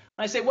all?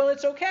 And I say, well,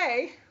 it's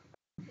okay.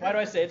 Why do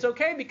I say it's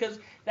okay? Because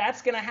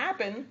that's going to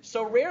happen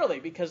so rarely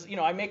because,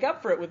 I make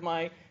up for it with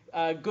my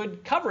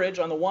good coverage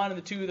on the 1 and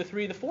the 2, the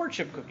 3, the 4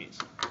 chip cookies.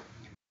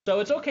 So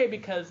it's okay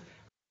because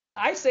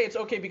I say it's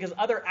okay because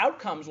other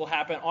outcomes will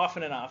happen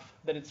often enough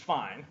that it's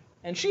fine.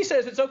 And she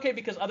says it's okay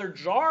because other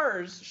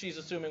jars she's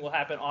assuming will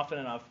happen often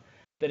enough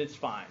that it's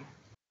fine.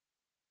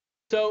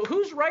 So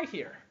who's right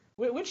here?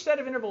 Which set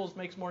of intervals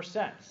makes more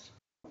sense?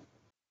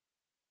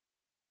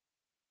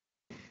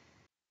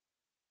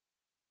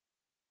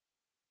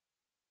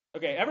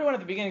 Okay, everyone at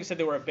the beginning said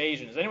they were a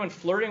Bayesian. Is anyone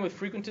flirting with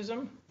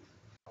frequentism?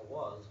 I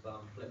was, but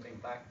I'm flipping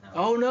back now.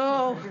 Oh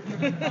no!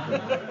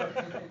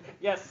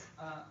 Yes.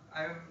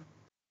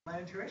 My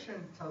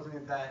intuition tells me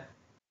that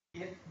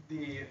if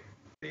the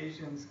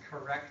Bayesian's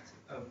correct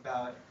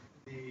about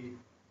the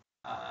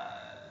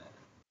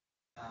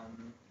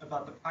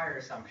prior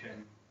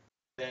assumption,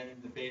 then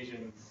the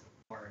Bayesian's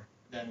more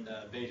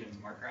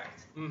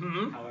correct.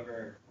 Mm-hmm.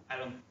 However, I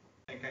don't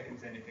think I can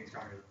say anything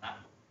stronger than that.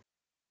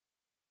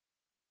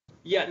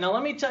 Yeah, now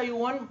let me tell you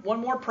one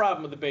more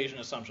problem with the Bayesian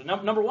assumption.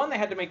 Number one, they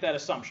had to make that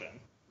assumption,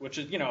 which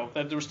is,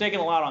 that they were staking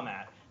a lot on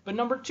that. But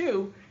number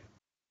two,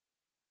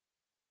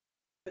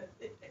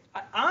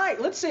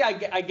 let's say I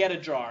get a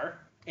jar,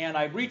 and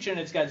I reach in,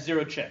 it's got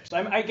 0 chips.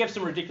 I give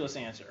some ridiculous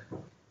answer.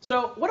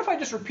 So what if I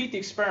just repeat the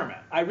experiment?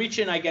 I reach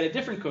in, I get a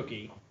different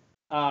cookie,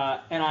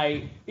 and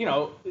I,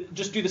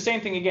 just do the same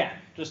thing again,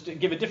 just to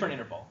give a different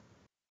interval.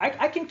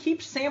 I can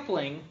keep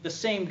sampling the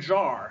same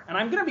jar, and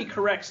I'm going to be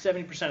correct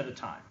 70% of the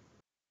time.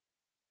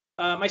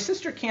 My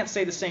sister can't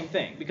say the same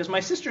thing because my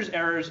sister's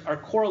errors are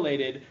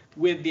correlated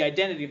with the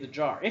identity of the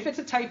jar. If it's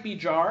a type B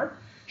jar,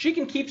 she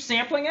can keep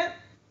sampling it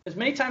as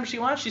many times as she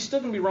wants. She's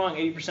still going to be wrong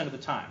 80% of the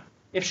time.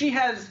 If she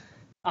has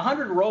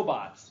 100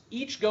 robots,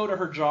 each go to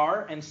her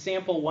jar and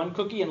sample one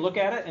cookie and look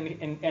at it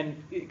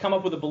and come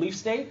up with a belief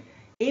state,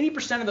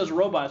 80% of those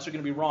robots are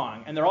going to be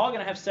wrong, and they're all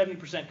going to have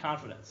 70%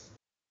 confidence.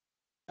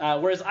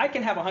 Whereas I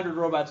can have 100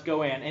 robots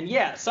go in, and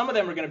yeah, some of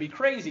them are going to be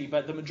crazy,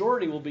 but the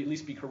majority will at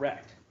least be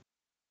correct.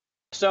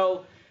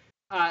 So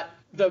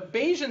the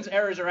Bayesian's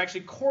errors are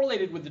actually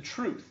correlated with the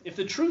truth. If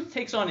the truth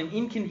takes on an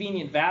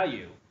inconvenient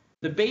value,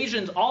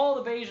 all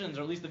the Bayesians,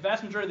 or at least the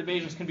vast majority of the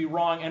Bayesians, can be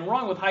wrong, and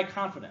wrong with high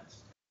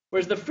confidence.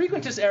 Whereas the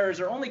frequentist errors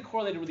are only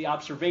correlated with the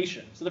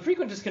observation. So the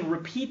frequentists can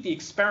repeat the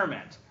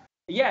experiment.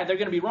 Yeah, they're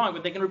going to be wrong,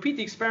 but they can repeat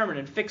the experiment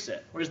and fix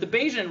it. Whereas the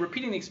Bayesian,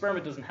 repeating the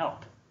experiment doesn't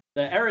help.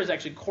 The error is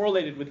actually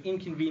correlated with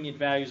inconvenient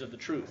values of the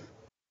truth.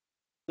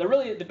 The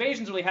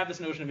Bayesians really have this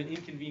notion of an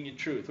inconvenient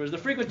truth, whereas the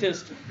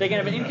frequentists, they can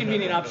have an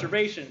inconvenient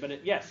observation,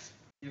 but yes?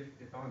 If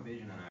I'm a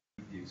Bayesian and I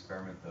repeat the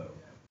experiment, though,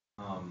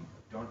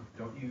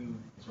 don't you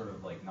sort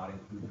of not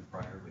include the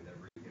prior with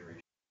every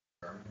iteration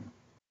of the experiment?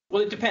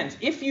 Well, it depends.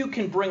 If you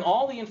can bring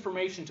all the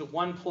information to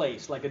one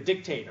place, like a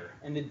dictator,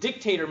 and the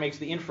dictator makes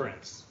the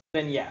inference,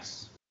 then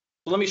yes.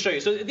 So let me show you.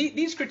 So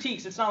these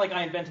critiques, it's not like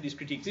I invented these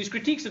critiques. These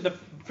critiques of the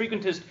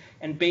frequentist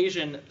and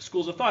Bayesian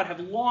schools of thought have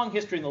long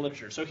history in the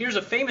literature. So here's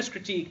a famous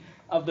critique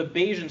of the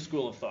Bayesian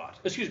school of thought.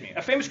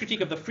 A famous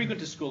critique of the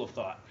frequentist school of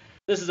thought.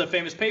 This is a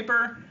famous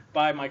paper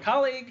by my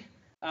colleague,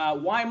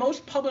 Why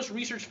Most Published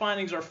Research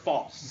Findings Are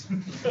False.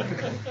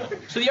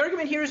 So the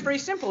argument here is very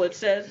simple. It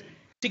says,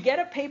 to get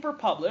a paper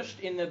published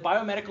in the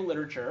biomedical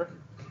literature,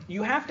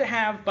 you have to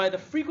have, by the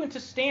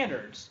frequentist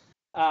standards,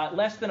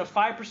 less than a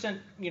 5%,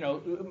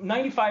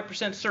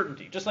 95%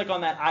 certainty, just like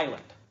on that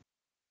island.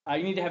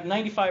 You need to have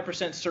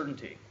 95%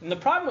 certainty. And the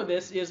problem with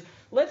this is,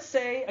 let's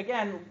say,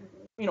 again,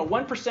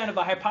 1% of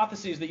the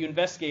hypotheses that you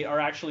investigate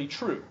are actually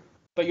true,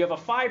 but you have a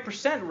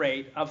 5%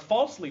 rate of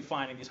falsely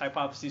finding these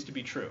hypotheses to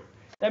be true.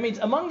 That means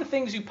among the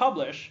things you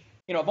publish,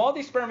 of all the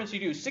experiments you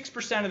do,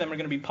 6% of them are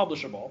going to be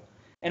publishable,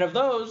 and of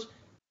those,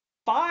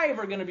 5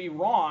 are going to be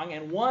wrong,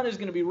 and 1 is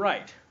going to be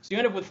right. So you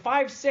end up with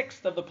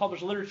 5/6 of the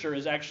published literature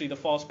is actually the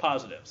false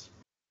positives.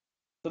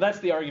 So that's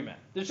the argument.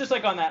 It's just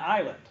like on that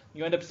island.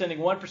 You end up sending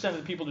 1% of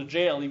the people to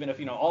jail, even if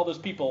all those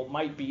people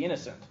might be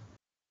innocent.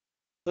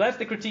 So that's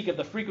the critique of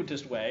the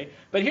frequentist way.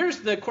 But here's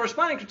the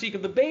corresponding critique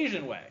of the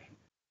Bayesian way.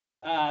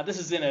 This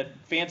is in a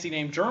fancy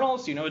named journal,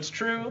 so you know it's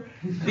true.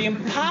 The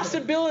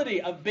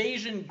impossibility of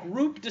Bayesian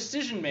group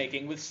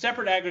decision-making with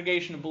separate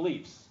aggregation of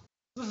beliefs.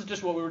 This is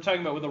just what we were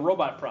talking about with the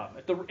robot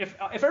problem.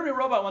 If every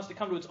robot wants to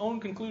come to its own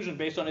conclusion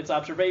based on its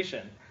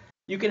observation,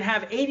 you can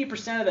have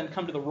 80% of them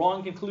come to the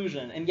wrong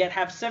conclusion and yet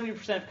have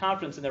 70%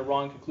 confidence in their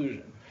wrong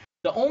conclusion.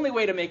 The only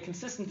way to make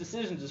consistent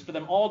decisions is for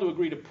them all to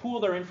agree to pool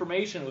their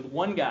information with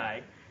one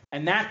guy,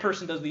 and that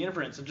person does the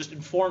inference and just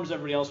informs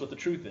everybody else what the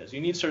truth is.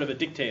 You need sort of a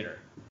dictator.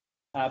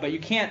 But you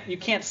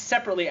can't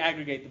separately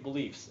aggregate the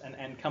beliefs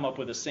and come up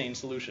with a sane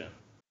solution.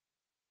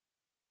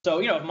 So,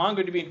 if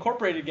MongoDB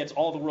Incorporated gets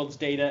all the world's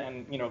data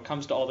and,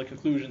 comes to all the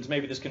conclusions,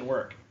 maybe this can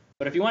work.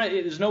 But if you want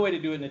it, there's no way to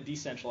do it in a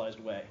decentralized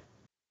way.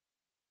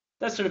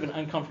 That's sort of an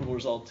uncomfortable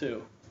result,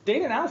 too.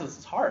 Data analysis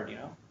is hard,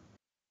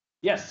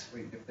 Yes?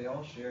 Wait, if they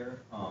all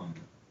share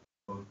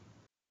both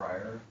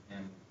prior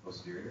and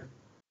posterior,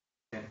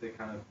 can't they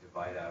kind of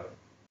divide out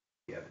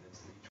the evidence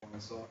that each one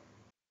saw?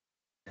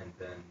 And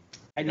then...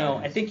 I know.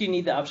 I think you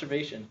need the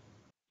observation.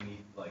 You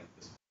need, the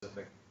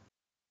specific...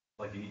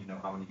 you need to know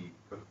how many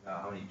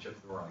chips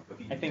there were on a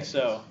cookie. I think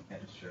so. You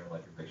can't just share,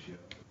 a ratio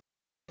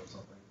or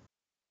something.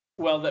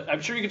 Well,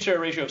 I'm sure you could share a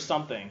ratio of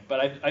something,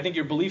 but I think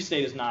your belief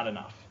state is not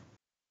enough.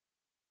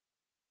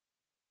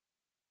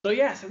 So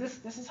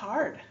this is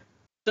hard.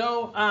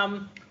 So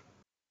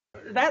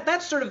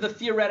that's sort of the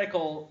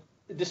theoretical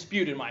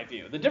dispute in my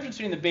view. The difference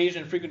between the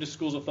Bayesian and frequentist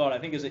schools of thought, I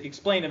think, is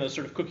explained in those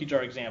sort of cookie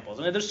jar examples.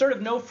 And there's sort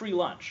of no free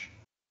lunch.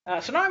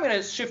 So now I'm going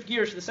to shift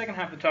gears to the second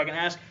half of the talk and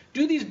ask,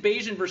 do these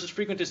Bayesian versus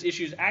frequentist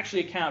issues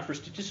actually account for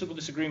statistical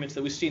disagreements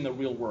that we see in the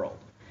real world?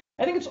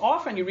 I think it's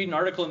often you read an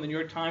article in the New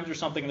York Times or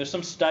something, and there's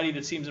some study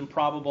that seems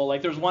improbable.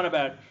 Like there was one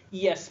about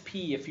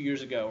ESP a few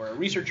years ago, where a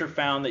researcher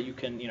found that you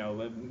can,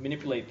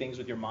 manipulate things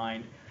with your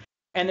mind.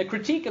 And the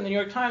critique in the New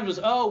York Times was,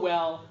 oh,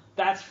 well,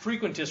 that's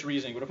frequentist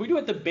reasoning. But if we do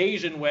it the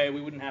Bayesian way, we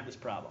wouldn't have this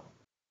problem.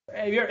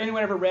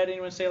 Anyone ever read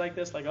anyone say like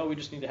this? Like, oh, we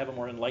just need to have a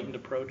more enlightened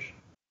approach.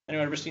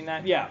 Anyone ever seen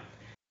that? Yeah.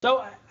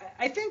 So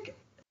I think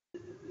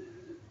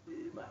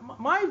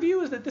my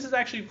view is that this is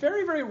actually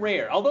very, very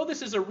rare. Although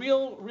this is a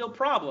real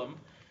problem,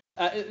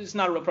 it's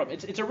not a real problem.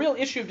 It's a real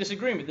issue of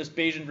disagreement, this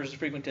Bayesian versus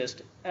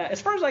frequentist. As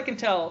far as I can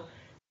tell,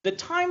 the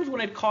times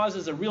when it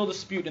causes a real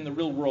dispute in the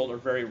real world are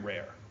very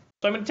rare.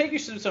 So I'm going to take you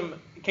through some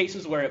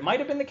cases where it might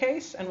have been the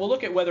case, and we'll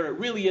look at whether it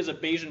really is a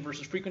Bayesian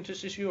versus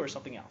frequentist issue or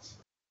something else.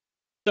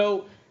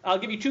 So I'll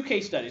give you two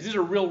case studies. These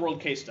are real-world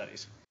case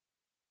studies.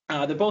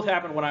 That both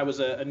happened when I was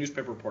a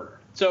newspaper reporter.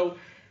 So,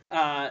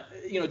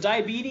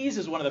 diabetes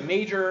is one of the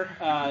major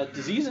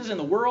diseases in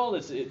the world.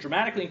 It's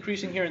dramatically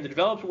increasing here in the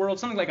developed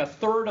world. Something like a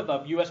third of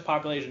the U.S.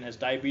 population has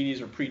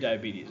diabetes or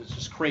pre-diabetes. It's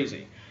just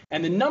crazy.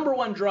 And the number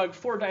one drug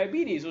for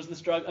diabetes was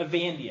this drug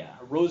Avandia,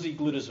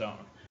 rosiglitazone.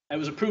 It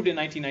was approved in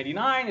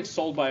 1999. It's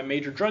sold by a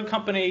major drug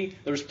company.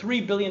 There was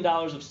 $3 billion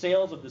of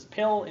sales of this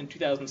pill in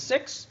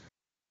 2006.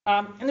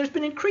 And there's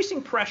been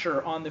increasing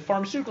pressure on the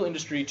pharmaceutical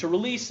industry to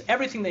release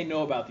everything they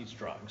know about these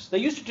drugs. They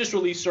used to just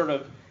release sort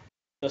of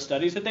the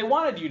studies that they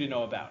wanted you to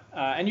know about.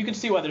 And you can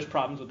see why there's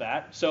problems with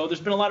that. So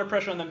there's been a lot of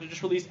pressure on them to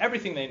just release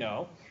everything they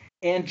know.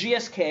 And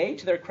GSK,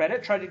 to their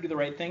credit, tried to do the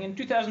right thing. In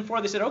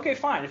 2004, they said, okay,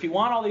 fine. If you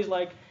want all these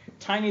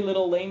tiny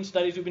little lame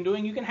studies we've been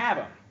doing, you can have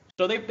them.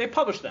 So they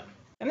published them.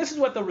 And this is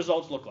what the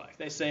results look like.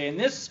 They say, in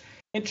this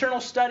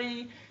internal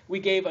study, we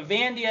gave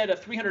Avandia to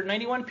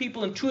 391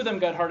 people, and 2 of them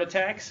got heart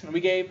attacks. And we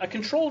gave a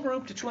control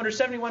group to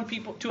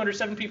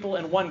 207 people,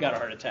 and 1 got a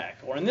heart attack.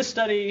 Or in this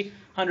study,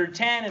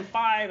 110 and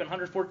 5, and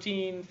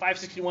 114,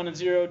 561 and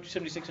 0,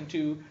 276 and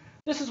 2.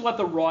 This is what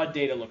the raw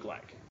data look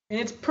like. And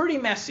it's pretty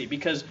messy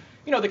because,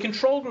 the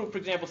control group, for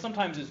example,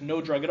 sometimes is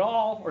no drug at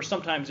all, or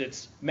sometimes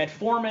it's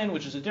metformin,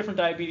 which is a different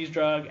diabetes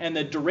drug, and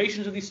the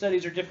durations of these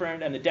studies are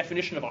different, and the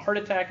definition of a heart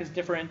attack is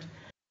different.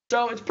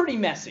 So it's pretty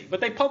messy,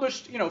 but they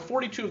published,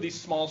 42 of these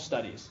small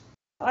studies.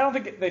 I don't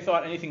think they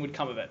thought anything would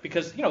come of it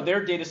because,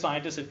 their data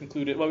scientists had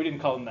concluded, well, we didn't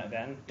call them that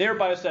then. Their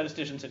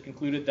biostatisticians had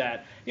concluded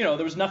that, there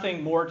was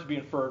nothing more to be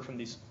inferred from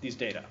these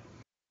data.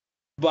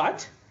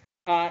 But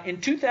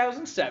in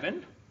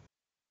 2007,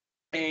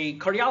 a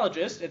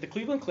cardiologist at the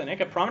Cleveland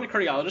Clinic, a prominent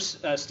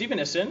cardiologist, Stephen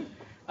Nissen,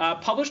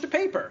 published a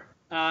paper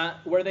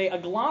where they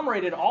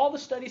agglomerated all the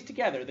studies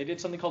together. They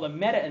did something called a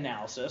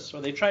meta-analysis,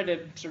 where they tried to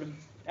sort of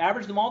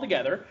average them all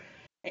together.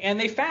 And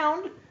they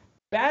found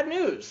bad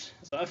news.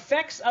 So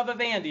effects of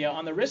Avandia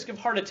on the risk of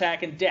heart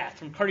attack and death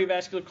from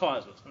cardiovascular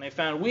causes. And they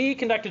found, we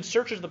conducted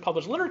searches of the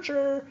published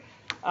literature.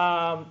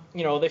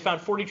 They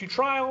found 42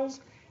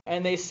 trials.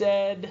 And they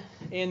said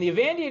in the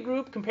Avandia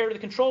group compared to the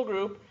control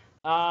group,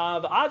 the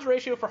odds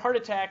ratio for heart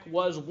attack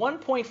was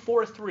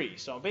 1.43.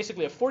 So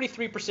basically a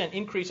 43%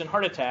 increase in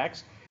heart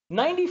attacks.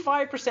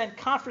 95%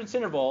 confidence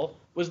interval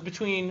was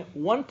between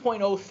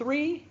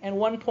 1.03 and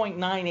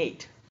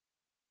 1.98.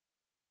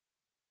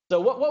 So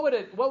what would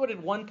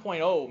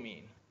 1.0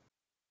 mean?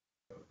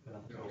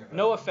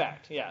 No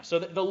effect, yeah. So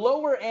the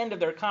lower end of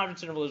their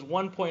confidence interval is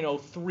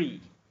 1.03.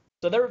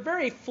 So they're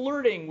very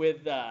flirting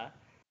with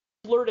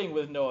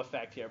no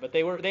effect here, but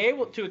they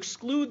able to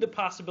exclude the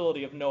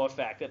possibility of no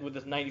effect with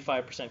this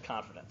 95%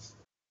 confidence.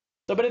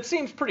 So, but it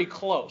seems pretty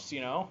close,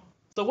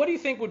 So what do you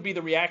think would be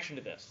the reaction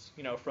to this,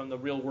 from the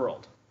real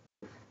world?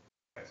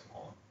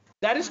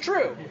 That is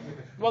true.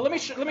 Well, let me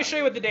show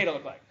you what the data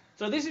look like.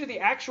 So these are the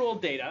actual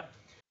data.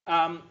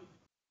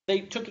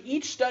 They took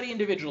each study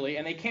individually,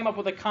 and they came up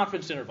with a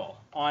confidence interval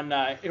on.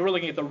 We're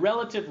looking at the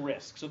relative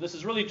risk. So this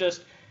is really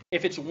just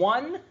if it's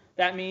 1,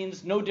 that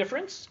means no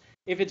difference.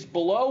 If it's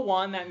below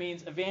 1, that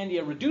means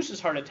Avandia reduces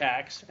heart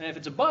attacks, and if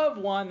it's above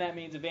 1, that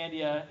means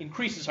Avandia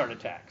increases heart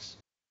attacks.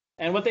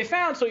 And what they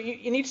found, so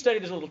in each study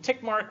there's a little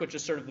tick mark, which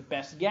is sort of the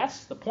best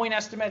guess, the point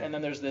estimate, and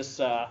then there's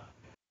this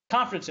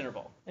confidence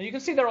interval. And you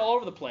can see they're all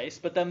over the place,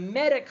 but the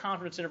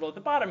meta-confidence interval at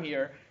the bottom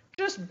here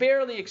just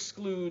barely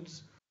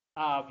excludes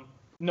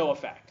no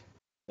effect.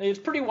 It's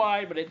pretty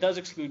wide, but it does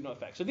exclude no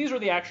effect. So these were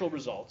the actual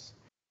results.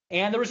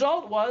 And the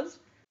result was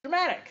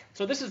dramatic.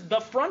 So this is the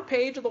front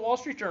page of the Wall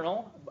Street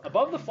Journal,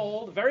 above the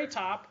fold, very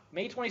top,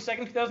 May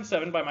 22nd,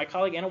 2007, by my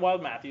colleague Anna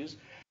Wild-Matthews,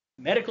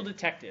 medical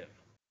detective.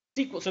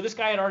 Sequel. So this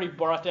guy had already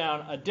brought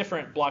down a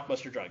different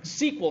blockbuster drug.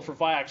 Sequel for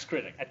Vioxx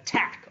critic.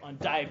 Attack on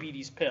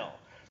diabetes pill.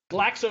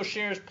 Glaxo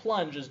shares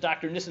plunge as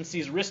Dr. Nissen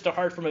sees wrist to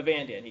heart from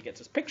Avandia. And he gets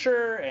his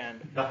picture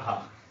and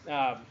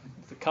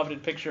the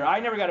coveted picture. I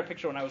never got a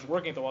picture when I was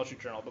working at the Wall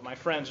Street Journal, but my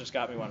friends just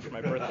got me one for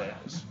my birthday.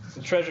 It's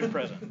a treasured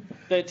present.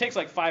 It takes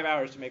like 5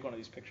 hours to make one of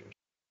these pictures.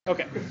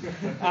 Okay.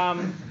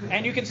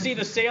 And you can see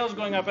the sales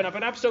going up and up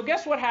and up. So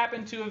guess what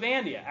happened to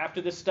Avandia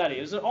after this study?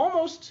 It was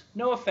almost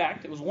no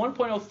effect. It was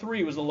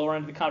 1.03 was the lower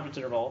end of the confidence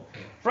interval.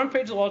 Front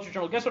page of the Wall Street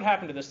Journal. Guess what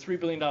happened to this $3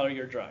 billion a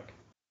year drug?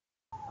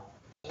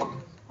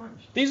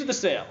 These are the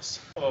sales.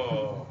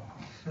 Oh.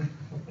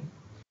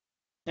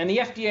 And the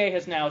FDA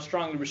has now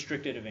strongly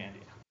restricted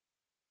Avandia.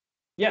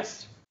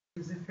 Yes?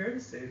 Is it fair to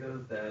say,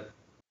 though, that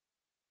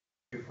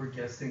if we're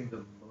guessing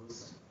the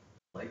most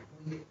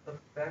likely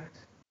effect,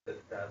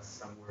 that's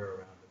somewhere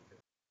around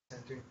a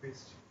 50%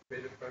 increased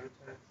rate of heart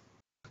attacks?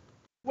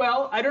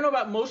 Well, I don't know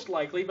about most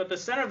likely, but the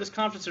center of this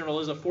confidence interval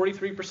is a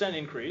 43%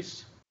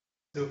 increase.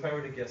 So if I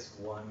were to guess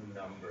one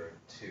number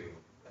to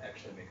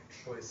actually make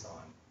a choice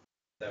on,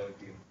 that would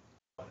be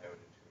one I would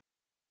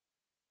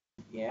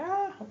choose.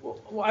 Yeah?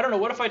 Well, I don't know.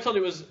 What if I told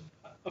you it was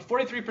a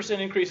 43%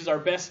 increase is our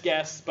best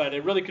guess, but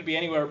it really could be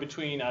anywhere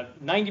between a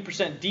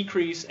 90%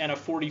 decrease and a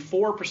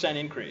 44%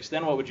 increase?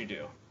 Then what would you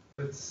do?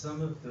 But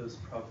some of those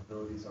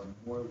probabilities are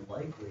more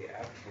likely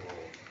actual.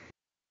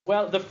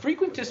 Well, the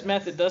frequentist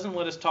method doesn't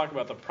let us talk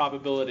about the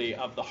probability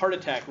of the heart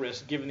attack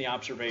risk given the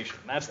observation.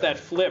 That's that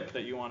flip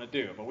that you want to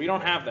do, but we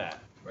don't have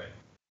that. Right.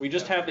 We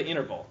just have the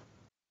interval.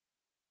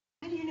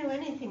 How do you know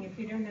anything if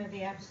you don't know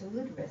the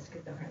absolute risk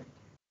of the heart attack?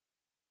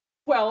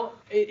 Well,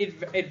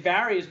 it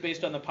varies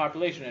based on the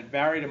population. It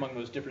varied among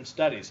those different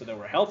studies. So there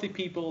were healthy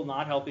people,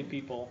 not healthy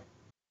people.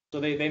 So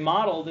they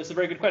modeled, this is a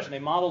very good question, they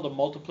modeled a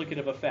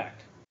multiplicative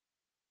effect.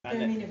 I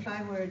mean, if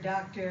I were a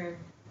doctor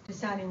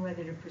deciding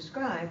whether to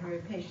prescribe or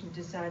a patient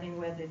deciding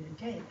whether to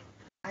take,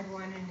 I'd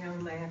want to know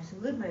my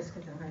absolute risk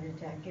of the heart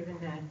attack, given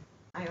that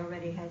I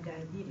already had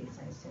diabetes,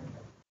 I assume.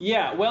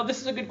 Yeah, well, this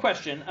is a good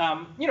question.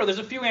 There's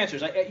a few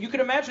answers. You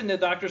could imagine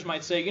that doctors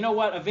might say, you know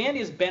what,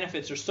 Avandia's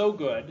benefits are so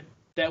good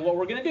that what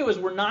we're going to do is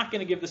we're not going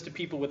to give this to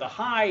people with a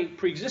high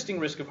pre-existing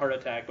risk of heart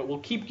attack, but we'll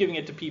keep giving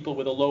it to people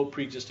with a low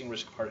pre-existing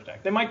risk of heart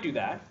attack. They might do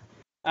that.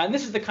 And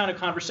this is the kind of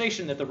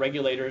conversation that the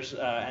regulators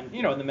and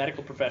the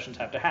medical professions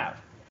have to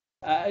have.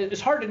 It's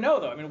hard to know,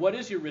 though. I mean, what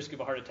is your risk of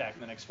a heart attack in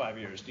the next 5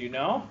 years? Do you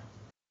know?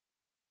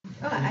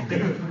 Well, I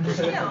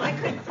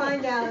could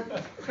find out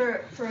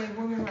for a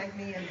woman like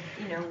me,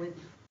 with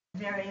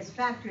various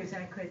factors,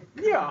 I could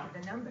come up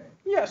with a number.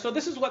 Yeah, so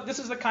this is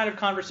the kind of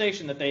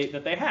conversation that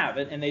they have,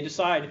 and they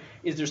decide,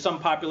 is there some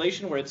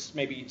population where it's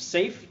maybe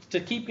safe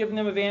to keep giving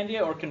them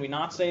Avandia, or can we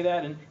not say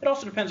that? And it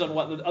also depends on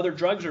what other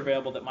drugs are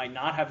available that might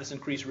not have this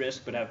increased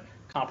risk but have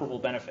comparable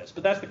benefits.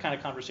 But that's the kind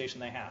of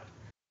conversation they have.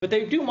 But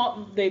they do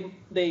model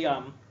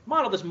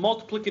this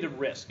multiplicative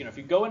risk. If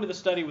you go into the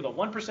study with a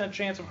 1%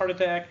 chance of heart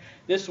attack,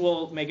 this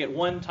will make it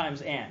 1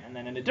 times n. And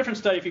then in a different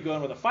study, if you go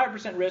in with a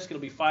 5% risk, it'll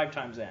be 5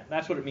 times n.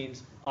 That's what it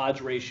means, odds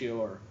ratio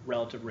or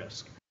relative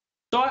risk.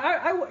 So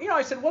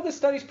I said, well, this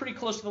study's pretty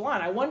close to the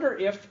line. I wonder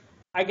if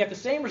I get the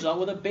same result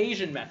with a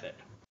Bayesian method.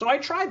 So I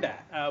tried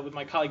that with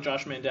my colleague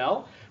Josh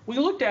Mandel. We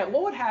looked at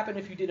what would happen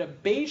if you did a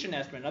Bayesian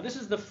estimate. Now, this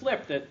is the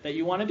flip that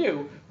you want to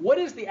do. What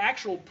is the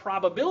actual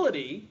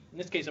probability, in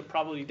this case a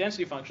probability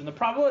density function, the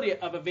probability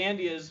of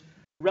Avandia's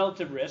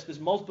relative risk, this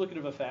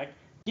multiplicative effect,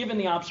 given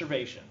the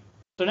observation?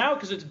 So now,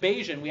 because it's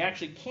Bayesian, we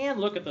actually can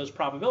look at those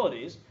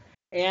probabilities,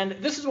 and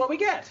this is what we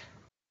get.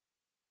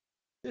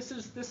 This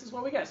is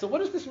what we get. So what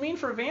does this mean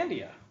for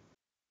Avandia?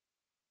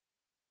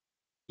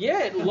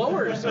 Yeah, it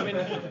lowers. I mean,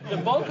 the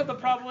bulk of the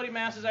probability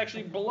mass is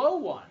actually below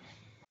 1.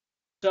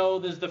 So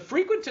there's the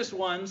frequentist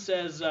one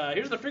says,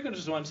 here's the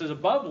frequentist one says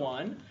above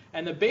 1,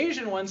 and the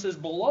Bayesian one says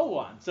below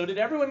 1. So did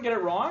everyone get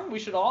it wrong? We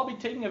should all be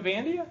taking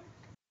Avandia?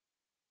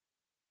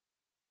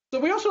 So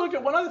we also looked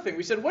at one other thing.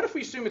 We said, what if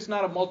we assume it's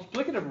not a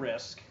multiplicative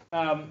risk?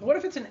 What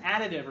if it's an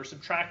additive or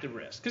subtractive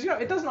risk?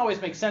 Because, it doesn't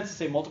always make sense to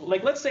say multiple.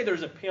 Like, let's say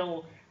there's a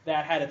pill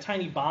that had a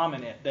tiny bomb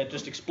in it that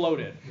just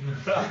exploded.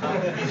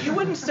 You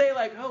wouldn't say,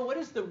 like, oh, what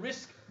is the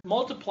risk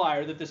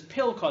multiplier that this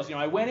pill caused.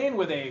 I went in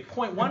with a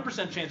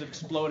 0.1% chance of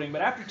exploding,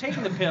 but after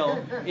taking the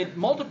pill, it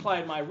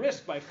multiplied my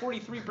risk by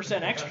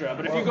 43% extra.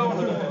 But if you go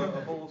into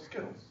a bowl of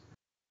Skittles.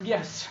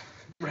 Yes,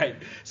 right.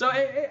 So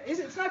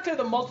it's not clear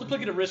the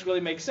multiplicative risk really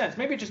makes sense.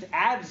 Maybe it just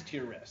adds to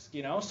your risk,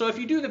 So if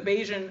you do the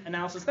Bayesian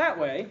analysis that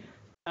way,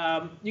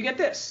 you get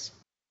this.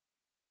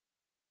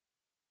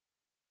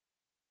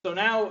 So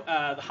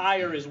now the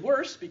higher is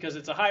worse because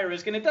it's a higher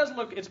risk, and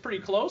it's pretty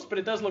close, but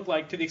it does look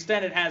like to the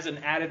extent it has an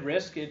added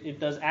risk,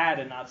 it does add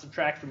and not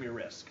subtract from your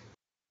risk.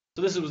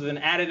 So this is with an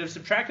additive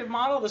subtractive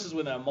model. This is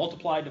with a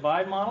multiply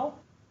divide model.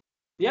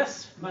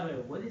 Yes? By the way,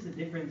 what is the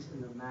difference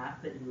in the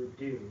math that you would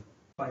do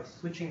by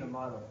switching the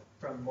model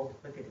from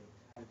multiplicative to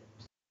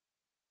additive?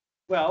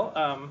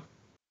 Well,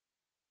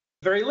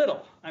 very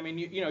little. I mean,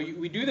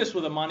 we do this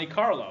with a Monte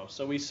Carlo.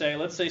 So we say,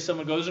 let's say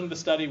someone goes into the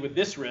study with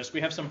this risk.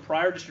 We have some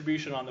prior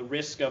distribution on the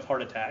risk of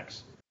heart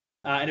attacks.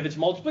 And if it's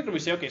multiplicative, we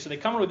say, okay, so they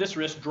come in with this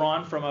risk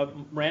drawn from a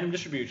random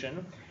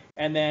distribution.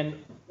 And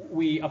then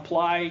we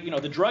apply,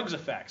 the drug's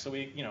effect. So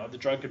the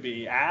drug could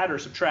be add or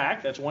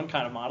subtract. That's one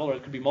kind of model. Or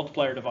it could be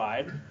multiply or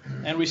divide.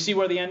 And we see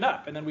where they end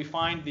up. And then we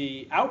find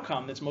the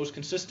outcome that's most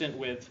consistent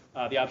with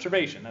the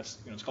observation. That's,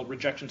 it's called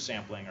rejection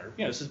sampling, or,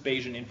 this is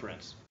Bayesian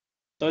inference.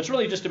 So it's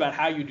really just about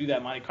how you do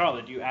that Monte Carlo.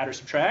 Do you add or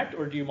subtract,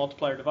 or do you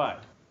multiply or divide?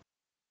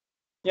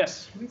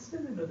 Yes? Can we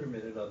spend another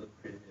minute on the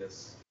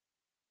previous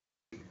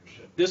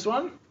distribution? This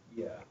one?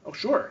 Yeah. Oh,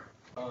 sure.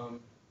 So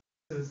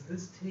is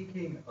this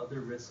taking other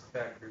risk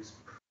factors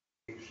per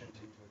patient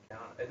into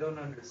account? I don't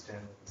understand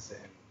that the same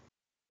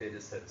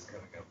data set is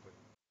coming up with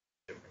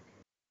different.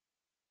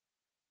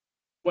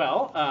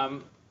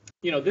 Well,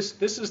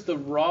 this is the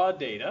raw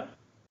data.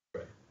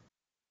 Right.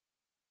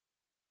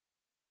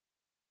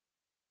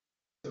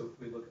 So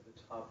if we look at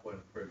the top one,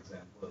 for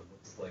example, it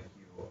looks like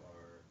you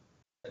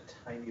are a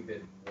tiny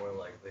bit more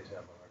likely to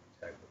have a heart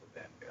attack with a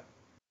band gap.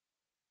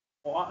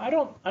 Well, I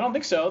don't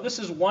think so. This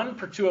is 1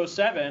 per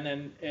 207,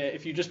 and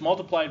if you just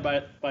multiply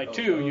it by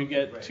 2, you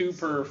get right. 2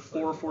 per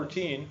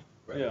 414.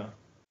 Right. Yeah.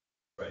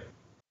 Right.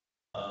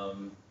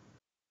 I'm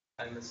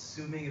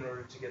assuming in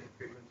order to get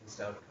the frequentist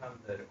outcome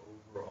that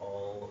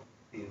overall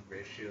the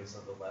ratios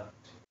on the left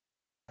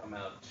come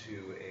out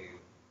to a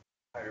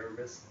higher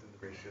risk than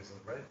the ratios on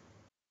the right.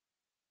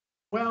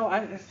 Well,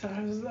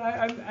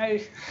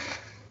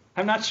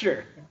 I'm not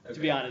sure, to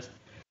be honest.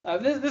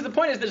 The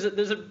point is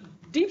there's a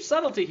deep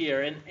subtlety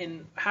here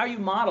in how you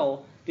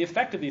model the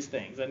effect of these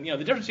things. And, the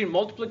difference between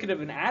multiplicative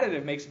and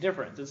additive makes a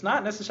difference. It's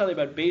not necessarily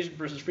about Bayesian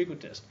versus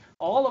frequentist.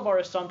 All of our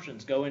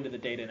assumptions go into the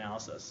data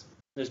analysis.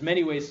 There's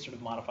many ways to sort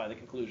of modify the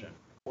conclusion.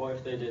 What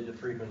if they did the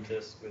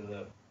frequentist with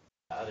the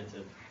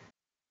additive?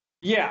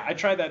 Yeah, I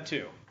tried that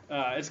too.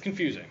 It's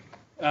confusing.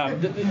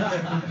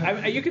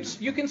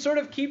 You can sort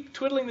of keep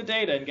twiddling the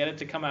data and get it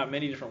to come out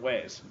many different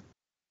ways.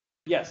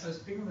 Yes? So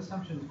speaking of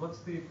assumptions, what's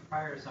the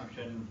prior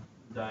assumption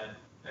that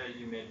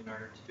you made in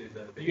order to do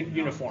the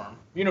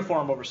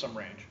uniform over some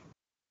range?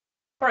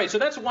 All right, so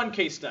that's one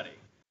case study.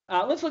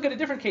 Let's look at a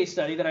different case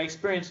study that I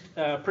experienced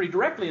pretty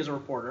directly as a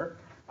reporter.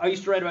 I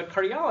used to write about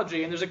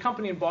cardiology, and there's a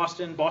company in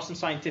Boston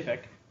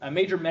Scientific, a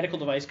major medical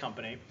device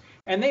company,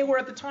 and they were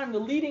at the time the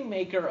leading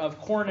maker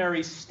of coronary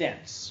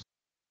stents.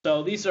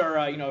 So these are,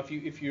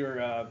 if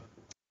your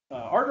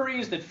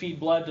arteries that feed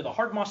blood to the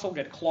heart muscle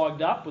get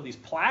clogged up with these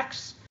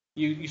plaques,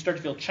 you start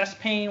to feel chest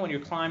pain when you're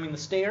climbing the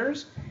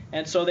stairs.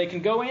 And so they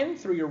can go in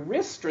through your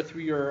wrist or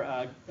through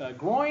your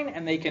groin,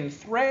 and they can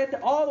thread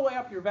all the way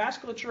up your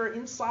vasculature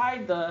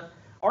inside the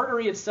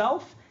artery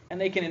itself, and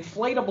they can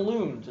inflate a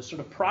balloon to sort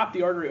of prop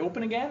the artery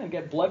open again and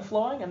get blood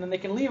flowing, and then they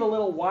can leave a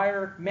little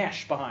wire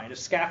mesh behind, a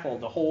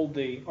scaffold to hold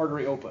the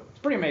artery open. It's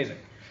pretty amazing.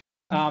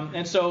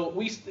 And so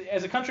we,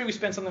 as a country, we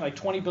spend something like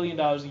 $20 billion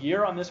a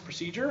year on this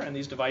procedure and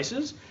these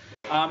devices.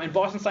 And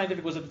Boston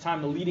Scientific was at the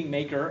time the leading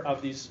maker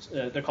of these,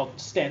 they're called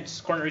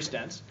stents, coronary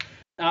stents.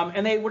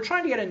 And they were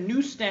trying to get a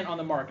new stent on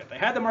the market. They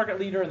had the market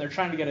leader, and they're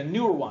trying to get a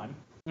newer one.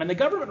 And the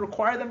government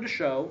required them to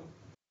show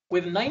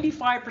with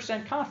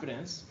 95%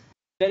 confidence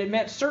that it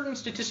met certain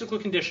statistical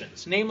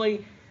conditions,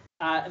 namely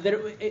that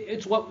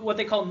it's what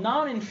they call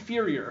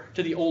non-inferior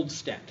to the old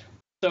stent.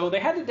 So they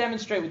had to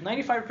demonstrate with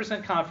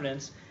 95%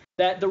 confidence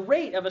that the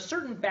rate of a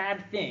certain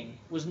bad thing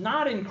was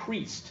not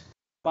increased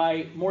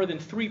by more than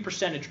 3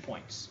 percentage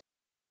points.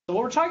 So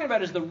what we're talking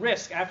about is the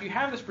risk after you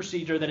have this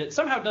procedure that it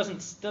somehow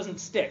doesn't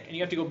stick, and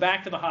you have to go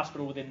back to the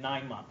hospital within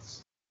 9 months.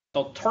 It's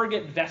called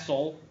target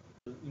vessel,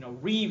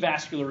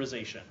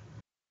 revascularization.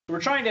 So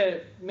we're trying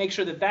to make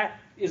sure that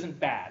isn't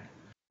bad.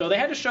 So they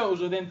had to show it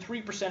was within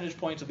 3 percentage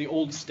points of the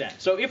old stent.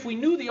 So if we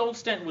knew the old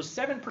stent was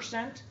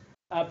 7%,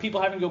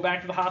 people having to go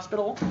back to the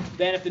hospital,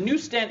 then if the new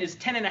stent is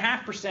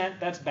 10.5%,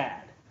 that's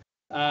bad.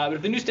 But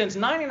if the new stent's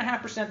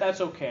 9.5%,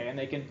 that's okay, and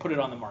they can put it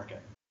on the market.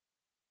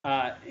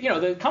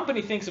 The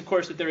company thinks, of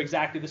course, that they're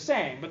exactly the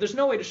same, but there's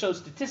no way to show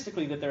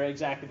statistically that they're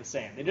exactly the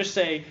same. They just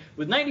say,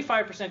 with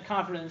 95%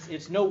 confidence,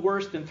 it's no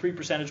worse than 3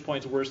 percentage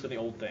points worse than the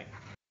old thing.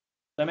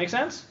 Does that make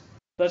sense?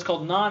 That's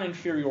called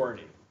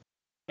non-inferiority.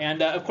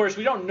 And, of course,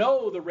 we don't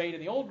know the rate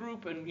in the old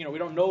group, and we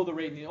don't know the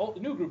rate in the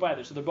new group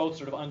either, so they're both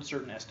sort of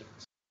uncertain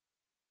estimates.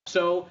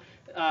 So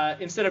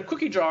instead of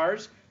cookie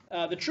jars,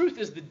 the truth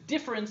is the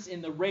difference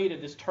in the rate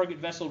of this target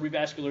vessel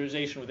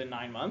revascularization within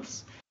 9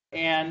 months.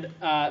 And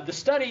the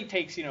study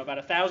takes, about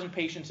 1,000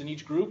 patients in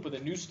each group with a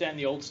new stent and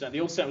the old stent. The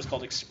old stent was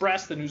called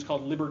Express, the new is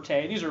called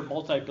Liberté. These are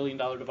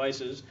multi-billion-dollar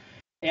devices.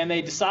 And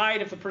they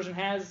decide if the person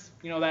has,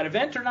 that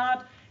event or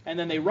not. And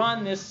then they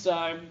run this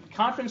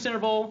confidence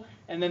interval.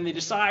 And then they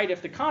decide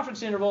if the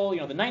confidence interval,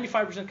 the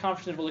 95%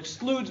 confidence interval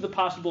excludes the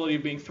possibility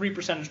of being 3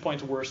 percentage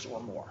points worse or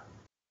more.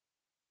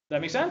 Does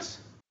that make sense?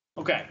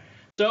 Okay.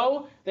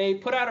 So they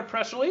put out a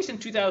press release in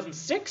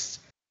 2006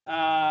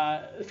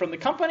 from the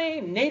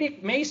company,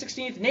 May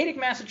 16th, Natick,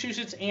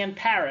 Massachusetts, and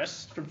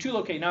Paris from 2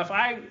 locations. Now, if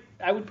I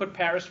would put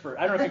Paris first.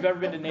 I don't know if you've ever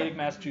been to Natick,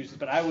 Massachusetts,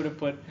 but I would have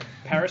put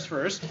Paris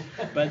first,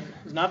 but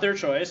it's not their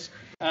choice.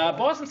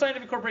 Boston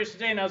Scientific Corporation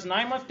today announced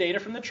 9-month data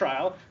from the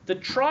trial. The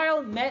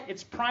trial met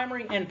its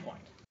primary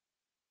endpoint.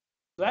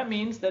 So that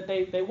means that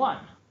they won.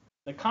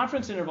 The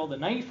confidence interval, the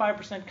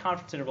 95%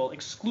 confidence interval,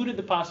 excluded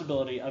the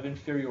possibility of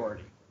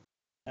inferiority.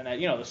 And that,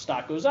 the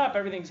stock goes up,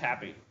 everything's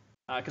happy.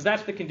 Because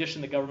that's the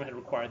condition the government had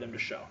required them to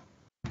show.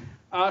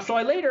 So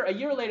a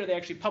year later, they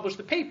actually published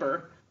the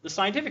paper, the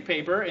scientific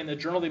paper, in the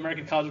Journal of the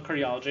American College of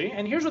Cardiology.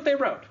 And here's what they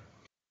wrote.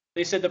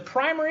 They said the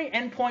primary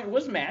endpoint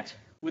was met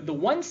with the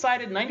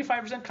one-sided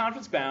 95%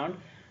 confidence bound.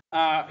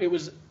 It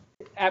was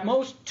at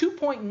most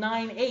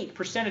 2.98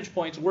 percentage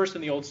points worse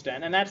than the old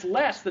stent, and that's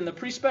less than the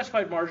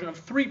pre-specified margin of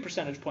 3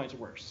 percentage points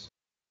worse.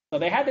 So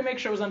they had to make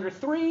sure it was under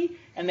 3,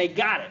 and they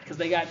got it, because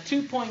they got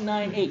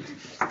 2.98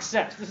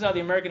 success. This is how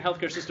the American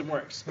healthcare system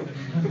works.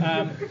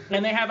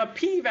 And they have a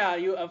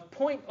p-value of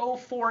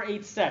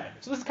 0.0487.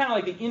 So this is kind of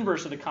like the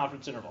inverse of the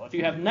confidence interval. If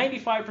you have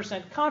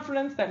 95%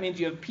 confidence, that means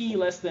you have p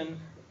less than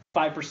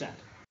 5%.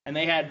 And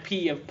they had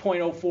p of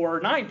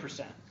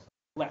 0.049%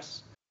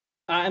 less.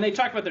 And they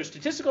talked about their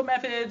statistical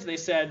methods. They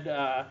said,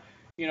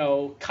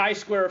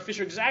 chi-square or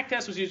Fisher-Exact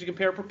test was used to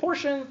compare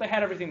proportions. They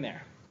had everything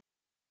there.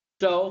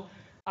 So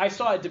I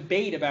saw a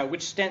debate about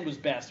which stent was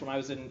best when I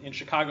was in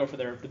Chicago for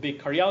the big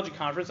cardiology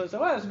conference. I said,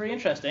 well, that's very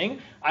interesting.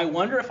 I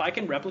wonder if I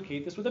can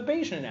replicate this with a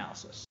Bayesian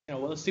analysis.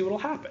 Let's see what will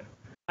happen.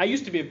 I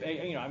used to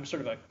be, I'm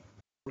sort of a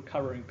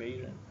recovering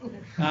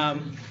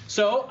Bayesian.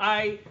 So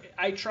I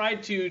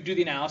tried to do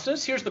the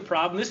analysis. Here's the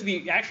problem. This is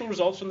the actual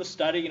results from the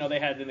study. They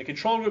had in the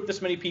control group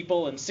this many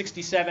people, and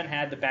 67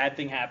 had the bad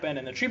thing happen.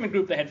 In the treatment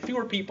group, they had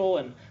fewer people,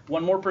 and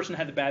one more person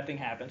had the bad thing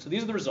happen. So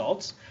these are the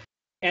results.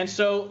 And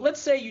so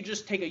let's say you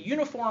just take a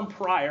uniform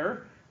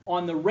prior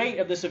on the rate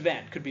of this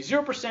event. Could be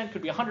 0%,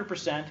 could be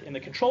 100% in the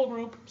control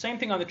group. Same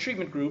thing on the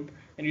treatment group.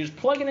 And you just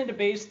plug it into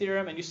Bayes'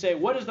 theorem, and you say,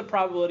 what is the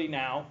probability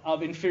now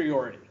of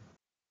inferiority?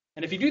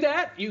 And if you do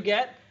that, you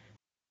get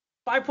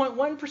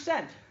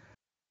 5.1%.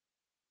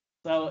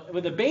 So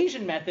with the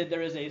Bayesian method,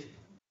 there is a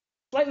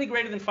slightly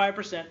greater than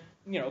 5%,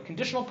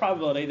 conditional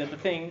probability that the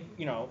thing,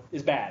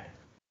 is bad.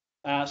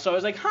 So I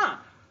was like,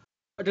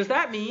 does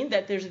that mean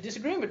that there's a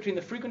disagreement between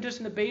the frequentist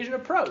and the Bayesian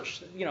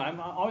approach? I'm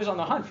always on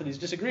the hunt for these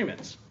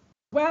disagreements.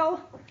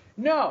 Well,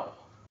 no,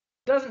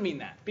 it doesn't mean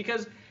that.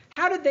 Because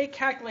how did they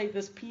calculate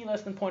this p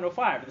less than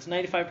 0.05, this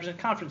 95%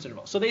 confidence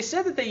interval? So they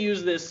said that they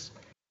use this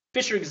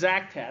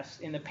Fisher-Exact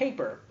test in the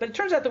paper. But it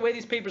turns out the way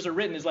these papers are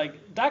written is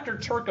like Dr.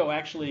 Turco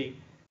actually,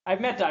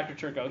 I've met Dr.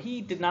 Turco. He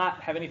did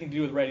not have anything to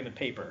do with writing the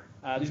paper.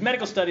 These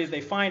medical studies,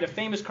 they find a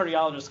famous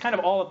cardiologist kind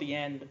of all at the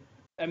end.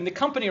 I mean, the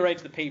company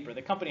writes the paper.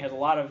 The company has a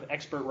lot of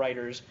expert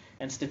writers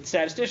and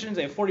statisticians.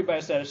 They have 40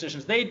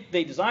 biostatisticians.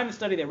 They designed the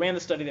study, they ran the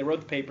study, they wrote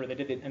the paper, they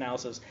did the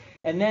analysis.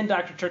 And then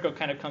Dr. Turco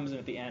kind of comes in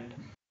at the end,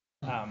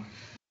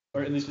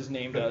 or at least his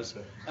name does.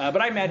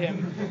 But I met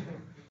him.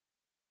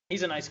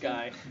 He's a nice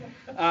guy.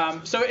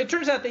 So it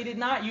turns out they did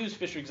not use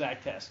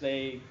Fisher-Exact test.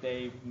 They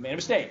made a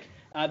mistake.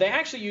 They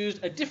actually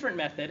used a different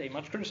method, a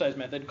much criticized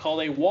method,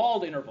 called a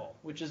walled interval,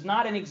 which is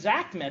not an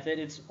exact method.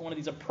 It's one of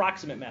these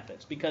approximate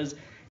methods because,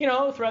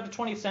 throughout the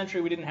 20th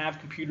century, we didn't have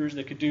computers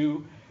that could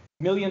do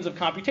millions of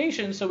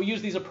computations, so we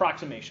use these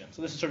approximations.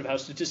 So this is sort of how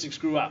statistics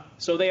grew up.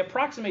 So they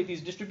approximate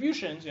these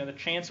distributions, the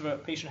chance of a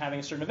patient having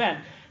a certain event,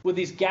 with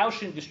these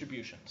Gaussian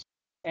distributions.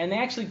 And they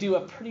actually do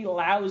a pretty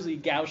lousy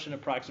Gaussian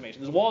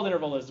approximation. This walled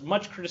interval is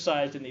much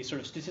criticized in the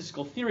sort of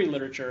statistical theory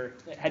literature.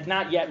 It had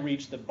not yet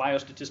reached the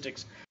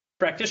biostatistics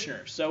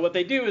practitioners. So what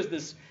they do is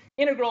this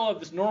integral of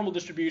this normal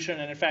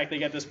distribution, and in fact, they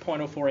get this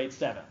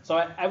 0.0487. So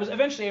I was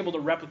eventually able to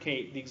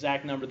replicate the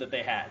exact number that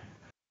they had.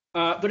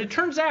 But it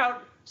turns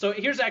out, so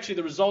here's actually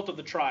the result of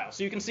the trial.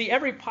 So you can see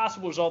every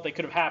possible result that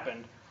could have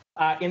happened.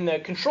 In the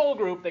control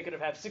group, they could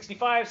have had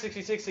 65,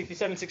 66,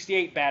 67,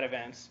 68 bad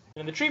events.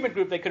 And in the treatment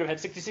group, they could have had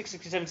 66,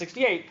 67,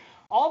 68.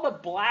 All the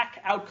black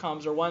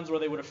outcomes are ones where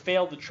they would have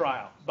failed the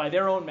trial by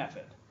their own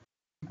method.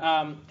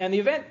 And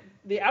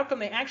the outcome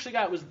they actually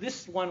got was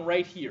this one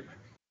right here,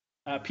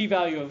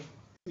 p-value of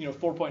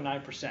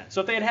 4.9%.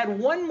 So if they had had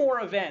one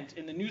more event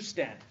in the new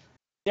stent,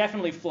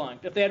 definitely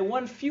flunked. If they had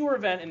one fewer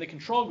event in the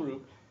control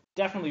group,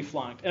 definitely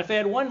flunked. And if they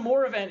had one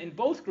more event in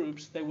both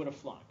groups, they would have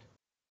flunked.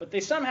 But they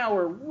somehow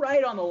were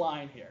right on the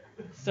line here.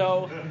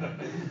 So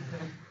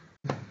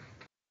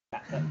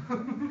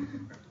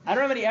I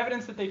don't have any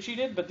evidence that they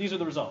cheated, but these are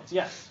the results.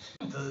 Yes?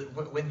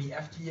 when the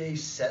FDA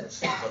sets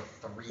the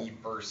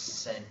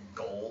 3%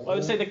 goal. I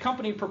would say the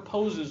company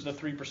proposes the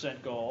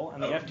 3% goal,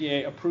 and the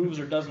FDA approves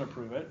or doesn't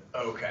approve it.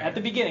 Okay. At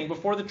the beginning,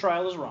 before the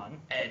trial is run,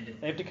 and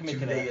they have to commit to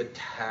do that. they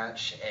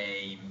attach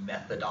a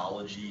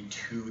methodology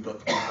to the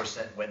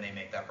 3% when they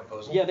make that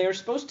proposal? Yeah, they are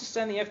supposed to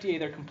send the FDA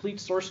their complete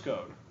source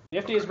code. The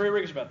FDA is very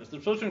rigorous about this.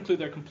 They're supposed to include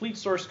their complete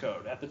source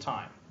code at the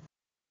time.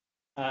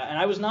 And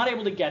I was not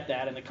able to get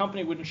that, and the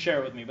company wouldn't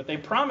share it with me. But they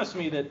promised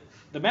me that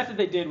the method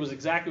they did was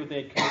exactly what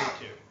they had committed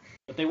to.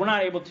 But they were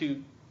not able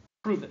to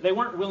prove that. They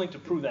weren't willing to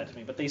prove that to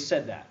me, but they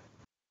said that.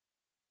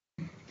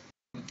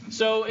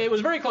 So it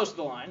was very close to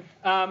the line.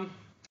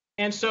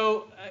 And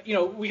so,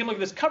 we can look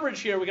at this coverage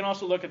here. We can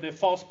also look at the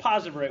false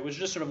positive rate, which is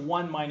just sort of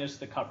 1 minus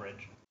the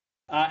coverage.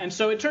 And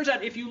so it turns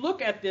out if you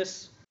look at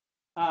this,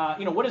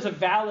 what is a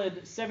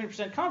valid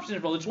 70% confidence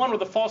interval? It's one where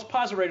the false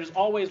positive rate is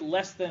always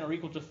less than or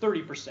equal to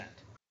 30%.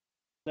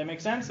 Does that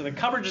make sense? So the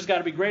coverage has got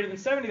to be greater than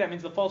 70. That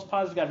means the false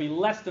positive has got to be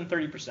less than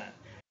 30%.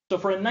 So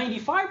for a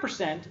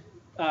 95%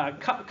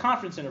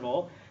 confidence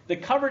interval, the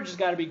coverage has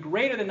got to be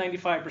greater than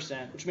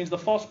 95%, which means the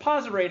false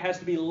positive rate has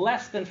to be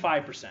less than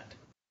 5%.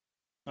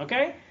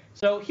 Okay?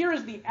 So here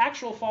is the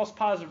actual false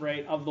positive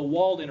rate of the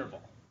walled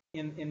interval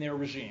in their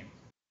regime.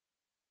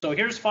 So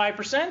here's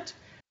 5%.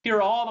 Here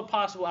are all the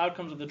possible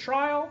outcomes of the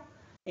trial.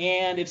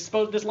 And this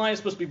line is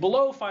supposed to be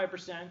below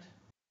 5%.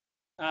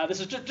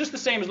 This is just the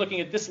same as looking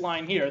at this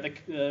line here,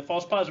 the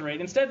false positive rate.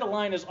 Instead, the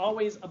line is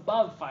always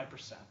above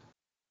 5%.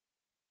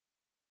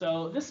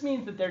 So this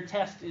means that their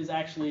test is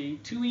actually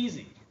too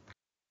easy.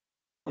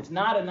 It's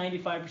not a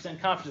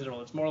 95% confidence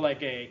interval. It's more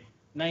like a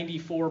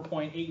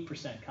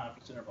 94.8%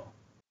 confidence interval.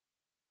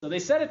 So they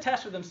set a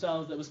test for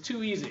themselves that was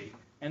too easy,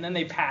 and then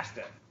they passed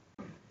it.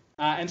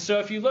 And so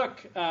if you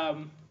look,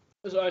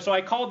 so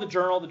I called the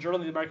Journal of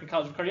the American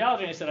College of Cardiology,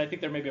 and I said, I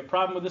think there may be a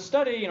problem with this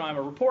study. I'm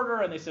a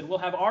reporter. And they said, we'll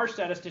have our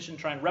statistician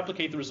try and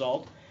replicate the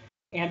result.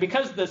 And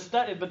because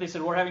but they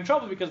said, we're having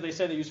trouble because they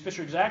say they use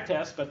Fisher exact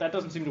tests, but that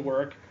doesn't seem to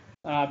work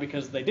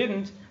because they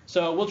didn't.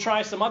 So we'll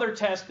try some other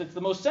test that's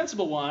the most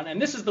sensible one. And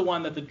this is the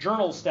one that the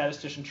Journal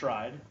statistician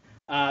tried.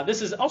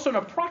 This is also an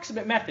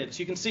approximate method. So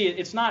you can see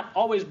it's not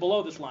always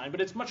below this line,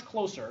 but it's much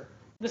closer.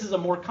 This is a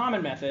more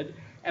common method.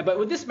 But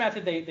with this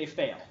method, they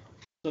fail.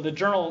 So the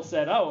Journal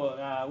said,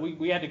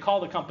 we had to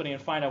call the company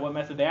and find out what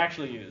method they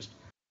actually used.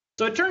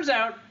 So it turns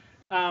out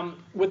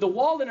with the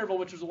walled interval,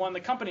 which was the one the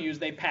company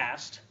used, they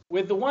passed.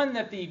 With the one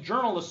that the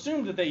Journal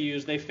assumed that they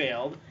used, they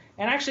failed.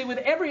 And actually, with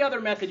every other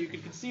method you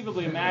could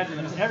conceivably imagine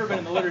that has ever been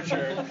in the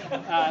literature,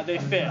 they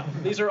failed.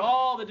 These are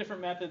all the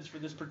different methods for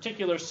this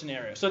particular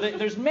scenario. So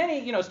there's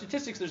many,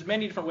 statistics, there's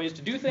many different ways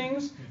to do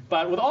things.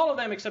 But with all of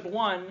them except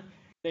one,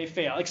 they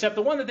fail. Except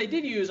the one that they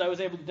did use, I was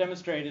able to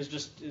demonstrate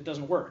it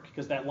doesn't work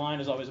because that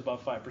line is always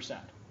above 5%.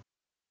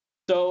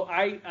 So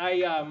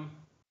I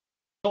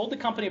told the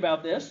company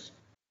about this,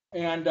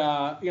 and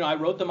I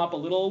wrote them up a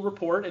little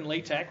report in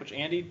LaTeX, which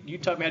Andy, you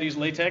taught me how to use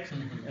LaTeX,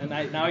 and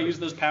now I use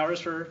those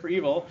powers for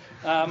evil.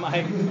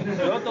 I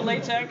wrote the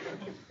LaTeX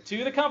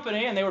to the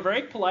company, and they were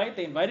very polite.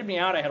 They invited me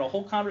out. I had a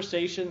whole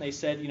conversation. They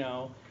said,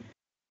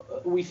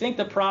 we think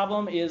the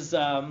problem is,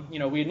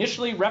 we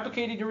initially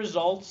replicated your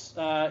results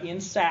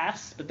in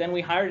SAS, but then we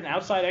hired an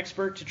outside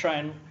expert to try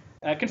and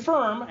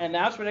confirm, and the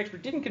outside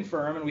expert didn't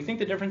confirm, and we think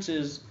the difference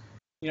is,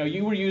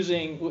 you were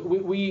using,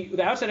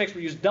 the outside expert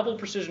used double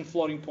precision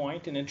floating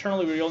point, and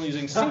internally we were only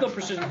using single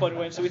precision floating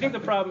point, so we think the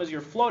problem is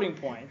your floating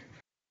point.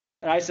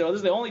 And I said, well, this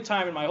is the only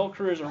time in my whole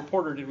career as a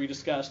reporter did we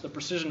discuss the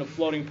precision of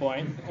floating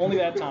point, only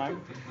that time.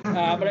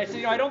 But I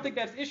said, I don't think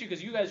that's the issue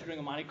because you guys are doing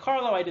a Monte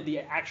Carlo. I did the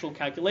actual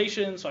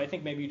calculation, so I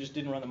think maybe you just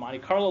didn't run the Monte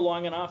Carlo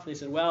long enough. They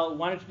said, well,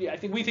 why don't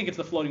you we think it's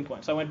the floating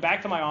point. So I went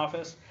back to my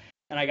office,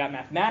 and I got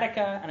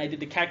Mathematica, and I did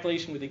the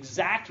calculation with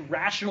exact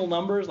rational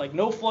numbers, like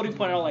no floating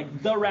point at all,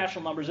 like the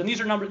rational numbers. And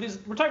these are numbers,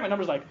 we're talking about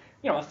numbers like,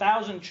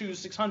 1,000 choose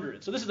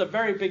 600. So this is a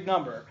very big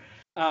number.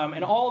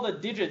 And all the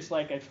digits,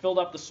 I filled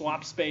up the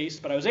swap space,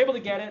 but I was able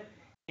to get it.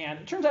 And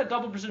it turns out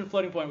double precision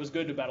floating point was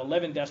good to about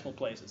 11 decimal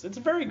places. It's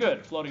a very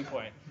good floating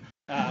point.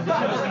 That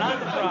was not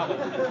the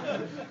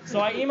problem. So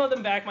I emailed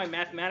them back my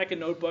Mathematica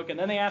notebook, and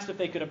then they asked if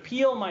they could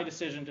appeal my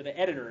decision to the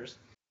editors.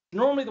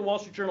 Normally the Wall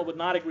Street Journal would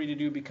not agree to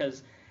do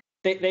because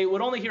they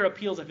would only hear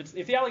appeals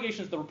if the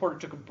allegations the reporter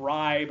took a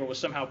bribe or was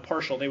somehow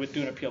partial, they would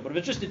do an appeal. But if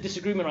it's just a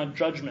disagreement on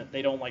judgment,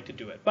 they don't like to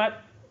do it.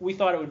 But we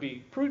thought it would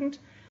be prudent.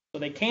 So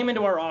they came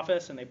into our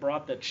office, and they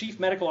brought the chief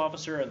medical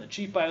officer and the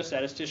chief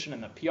biostatistician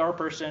and the PR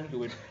person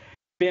who had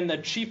been the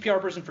chief PR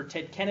person for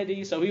Ted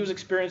Kennedy, so he was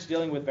experienced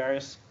dealing with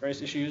various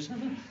issues.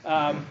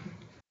 And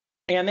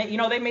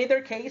they made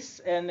their case,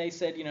 and they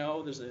said,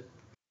 there's a.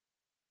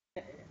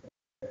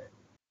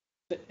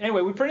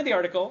 Anyway, we printed the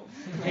article,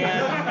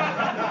 and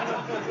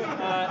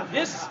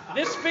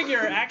this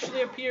figure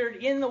actually appeared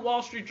in the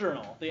Wall Street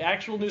Journal, the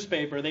actual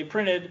newspaper. They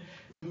printed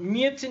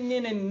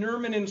Miettinen and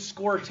Nurminen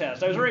score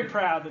test. I was very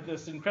proud that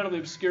this incredibly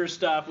obscure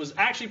stuff was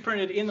actually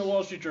printed in the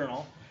Wall Street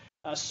Journal.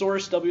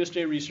 Source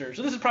WSJ Research.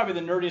 So this is probably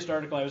the nerdiest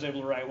article I was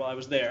able to write while I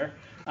was there.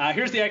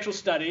 Here's the actual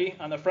study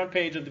on the front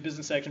page of the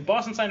business section.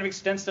 Boston Scientific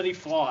stent study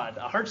flawed.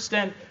 A heart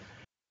stent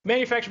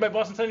manufactured by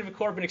Boston Scientific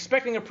Corp, and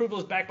expecting approval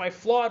is backed by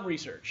flawed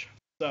research.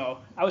 So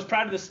I was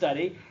proud of this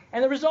study,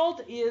 and the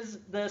result is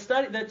the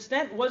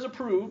stent was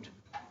approved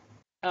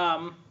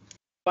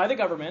by the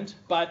government,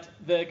 but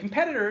the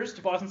competitors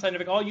to Boston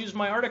Scientific all used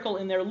my article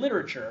in their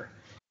literature,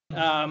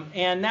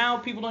 and now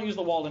people don't use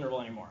the wall interval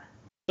anymore.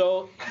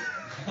 So,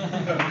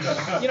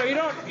 you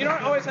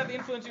don't always have the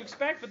influence you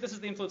expect, but this is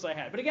the influence I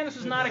had. But again, this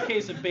is not a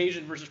case of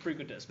Bayesian versus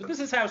frequentist, but this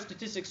is how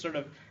statistics sort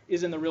of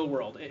is in the real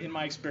world, in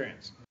my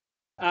experience.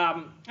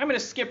 I'm going to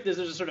skip this.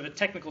 There's a sort of a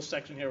technical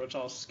section here, which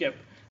I'll skip.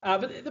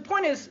 But the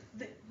point is,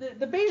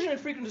 the Bayesian and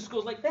frequentist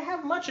schools, like, they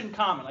have much in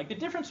common. Like, the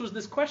difference was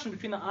this question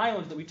between the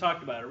islands that we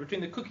talked about, or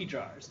between the cookie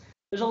jars.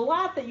 There's a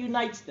lot that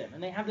unites them,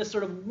 and they have this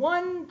sort of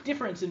one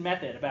difference in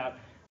method about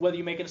whether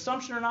you make an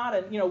assumption or not,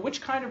 and which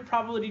kind of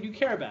probability do you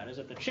care about? Is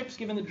it the chips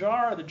given the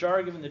jar, or the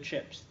jar given the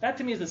chips? That,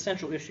 to me, is the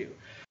central issue.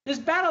 This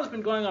battle has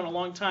been going on a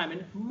long time,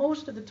 and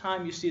most of the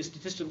time you see a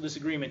statistical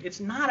disagreement. It's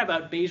not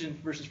about Bayesian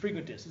versus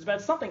frequentist. It's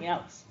about something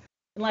else.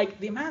 And, like,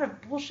 the amount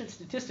of bullshit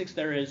statistics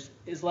there is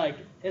like,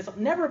 it's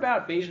never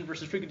about Bayesian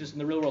versus frequentist in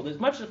the real world. As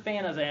much a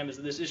fan as I am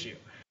of this issue.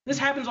 This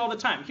happens all the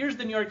time. Here's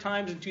the New York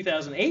Times in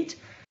 2008.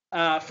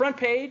 Front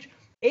page,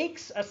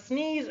 aches, a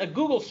sneeze, a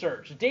Google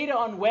search. Data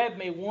on web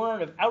may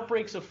warn of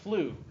outbreaks of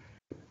flu.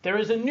 There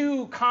is a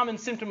new common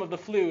symptom of the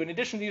flu. In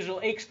addition to the usual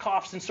aches,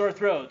 coughs, and sore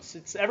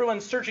throats.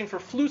 Everyone's searching for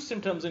flu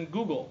symptoms in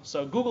Google.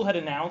 So Google had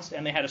announced,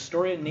 and they had a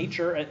story in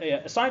Nature,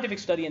 a scientific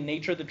study in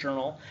Nature, the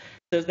journal,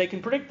 says they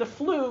can predict the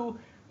flu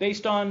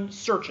based on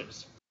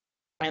searches.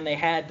 And they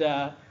had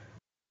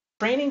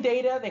training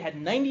data. They had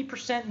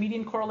 90%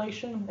 median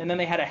correlation. And then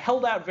they had a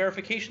held-out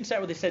verification set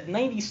where they said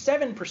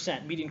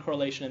 97% median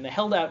correlation in the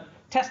held-out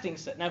testing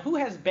set. Now, who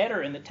has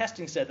better in the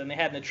testing set than they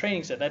had in the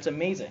training set? That's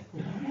amazing.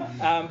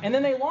 And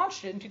then they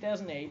launched it in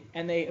 2008,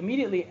 and they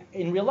immediately,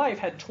 in real life,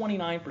 had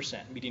 29%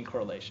 median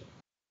correlation.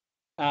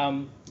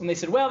 And they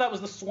said, well, that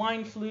was the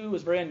swine flu. It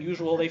was very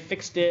unusual. They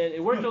fixed it.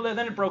 It worked, then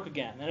it broke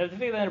again. Then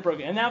it broke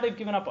again. And now they've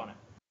given up on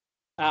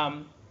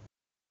it.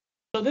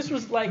 So this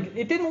was like,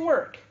 it didn't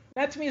work.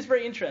 That to me is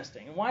very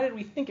interesting. And why did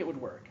we think it would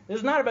work? This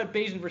is not about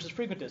Bayesian versus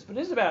frequentist, but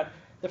it is about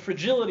the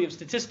fragility of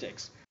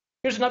statistics.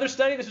 Here's another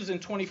study. This was in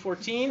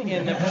 2014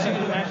 in the Proceedings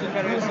of the National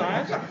Academy of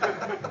Science.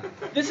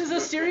 This is a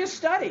serious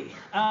study.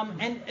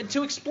 And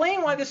to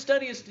explain why this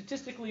study is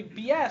statistically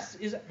BS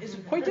is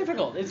quite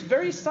difficult. It's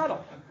very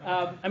subtle.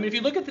 I mean, if you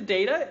look at the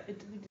data,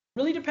 it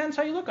really depends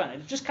how you look on it.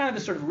 It's just kind of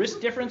this sort of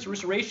risk difference,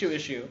 risk ratio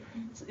issue.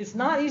 It's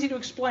not easy to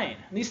explain.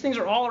 And these things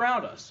are all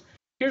around us.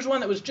 Here's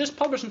one that was just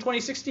published in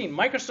 2016.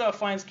 Microsoft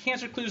finds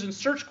cancer clues in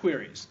search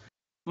queries.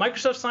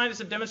 Microsoft scientists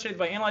have demonstrated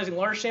by analyzing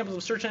large samples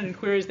of search engine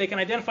queries, they can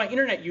identify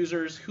internet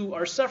users who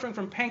are suffering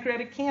from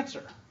pancreatic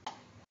cancer.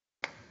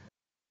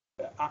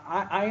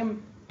 I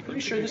am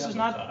pretty sure this is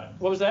not... Time.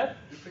 What was that?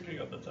 You're picking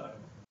up the time.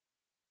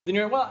 The New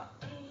York... Well,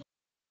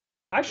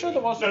 I showed the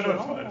Wall Street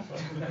Journal.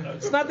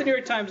 It's not the New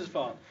York Times'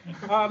 fault.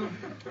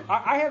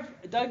 I have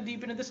dug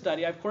deep into the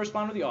study. I've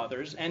corresponded with the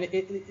authors, and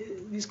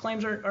these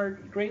claims are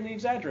greatly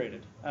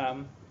exaggerated.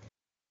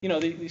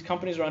 These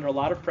companies are under a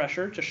lot of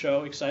pressure to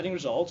show exciting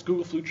results.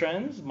 Google Flu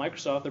Trends,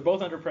 Microsoft, they're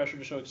both under pressure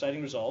to show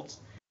exciting results.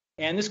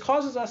 And this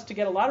causes us to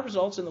get a lot of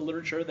results in the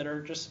literature that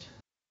are just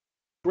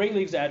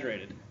greatly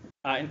exaggerated,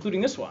 including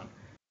this one.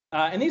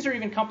 And these are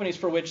even companies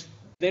for which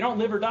they don't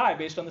live or die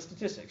based on the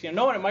statistics.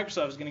 No one at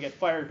Microsoft is going to get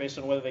fired based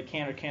on whether they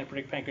can or can't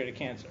predict pancreatic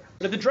cancer.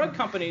 But at the drug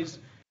companies,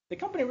 the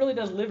company really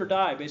does live or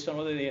die based on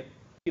whether they get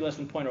P less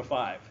than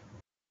 0.05.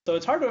 So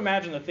it's hard to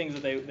imagine the things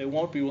that they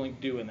won't be willing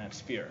to do in that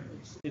sphere.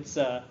 It's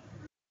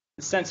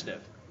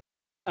sensitive.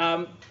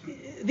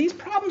 These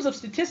problems of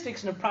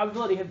statistics and of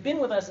probability have been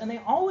with us, and they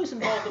always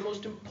involve the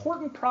most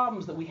important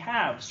problems that we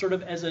have, sort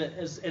of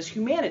as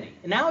humanity.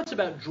 And now it's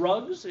about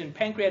drugs and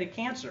pancreatic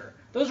cancer.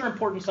 Those are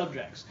important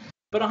subjects.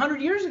 But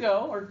 100 years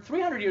ago, or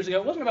 300 years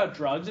ago, it wasn't about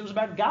drugs, it was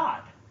about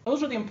God.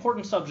 Those were the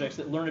important subjects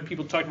that learned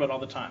people talked about all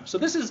the time. So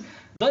this is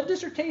the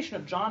dissertation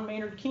of John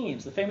Maynard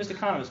Keynes, the famous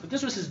economist. But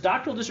this was his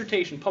doctoral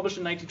dissertation published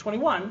in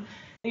 1921. And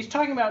he's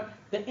talking about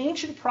the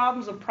ancient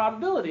problems of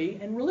probability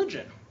and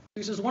religion.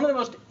 He says one of the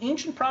most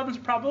ancient problems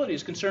of probability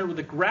is concerned with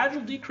the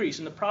gradual decrease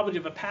in the probability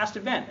of a past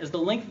event as the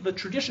length of the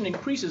tradition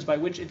increases by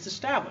which it's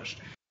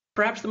established.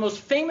 Perhaps the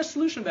most famous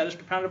solution of that is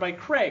propounded by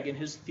Craig in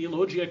his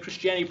Theologia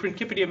Christianae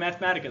Principia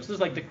Mathematica. This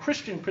is like the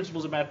Christian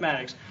principles of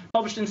mathematics,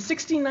 published in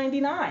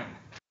 1699.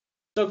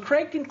 So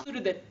Craig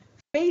concluded that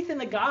faith in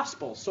the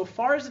gospel, so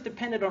far as it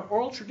depended on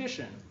oral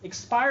tradition,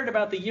 expired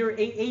about the year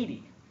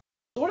 880.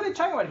 So what are they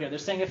talking about here? They're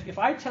saying if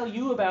I tell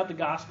you about the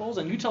Gospels,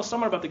 and you tell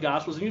someone about the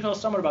Gospels, and you tell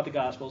someone about the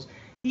Gospels,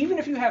 even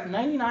if you have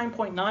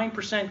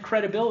 99.9%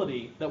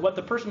 credibility that what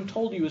the person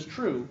told you is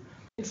true,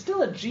 it's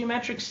still a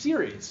geometric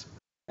series,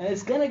 and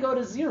it's going to go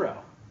to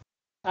zero.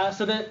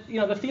 So that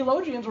the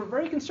theologians were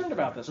very concerned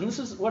about this, and this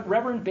is what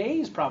Reverend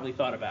Bayes probably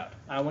thought about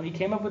when he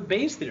came up with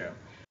Bayes' theorem.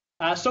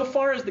 So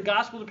far as the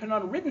gospel depended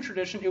on written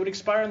tradition, it would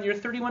expire in the year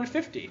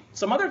 3150.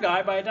 Some other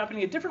guy, by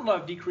adopting a different law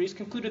of decrease,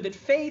 concluded that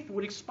faith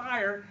would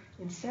expire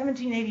in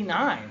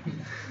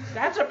 1789.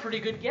 That's a pretty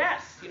good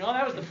guess.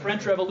 That was the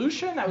French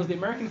Revolution. That was the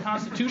American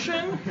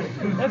Constitution.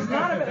 That's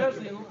not a bad, that was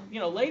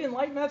the late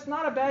Enlightenment. That's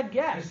not a bad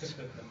guess.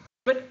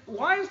 But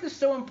why is this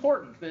so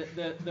important?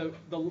 The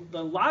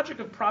logic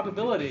of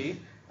probability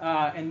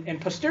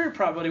and posterior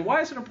probability.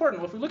 Why is it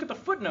important? Well, if we look at the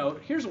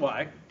footnote, here's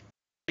why.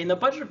 In the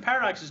Budget of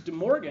Paradoxes, De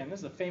Morgan, this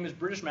is a famous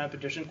British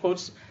mathematician,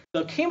 quotes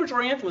the Cambridge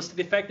Orientalist to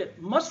the effect that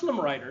Muslim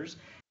writers,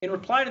 in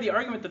reply to the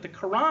argument that the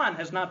Quran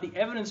has not the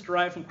evidence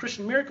derived from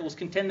Christian miracles,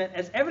 contend that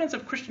as evidence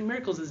of Christian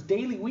miracles is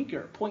daily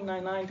weaker,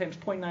 0.99 times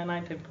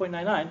 0.99 times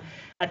 0.99,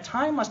 a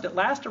time must at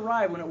last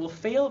arrive when it will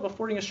fail of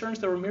affording assurance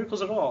there were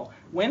miracles at all,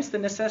 whence the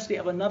necessity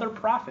of another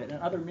prophet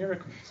and other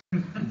miracles.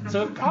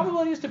 So if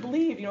probability is to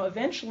believe,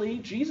 eventually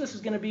Jesus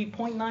is going to be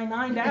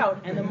 0.99 out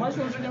and the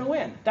Muslims are going to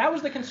win. That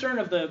was the concern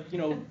of the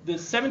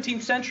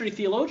 17th century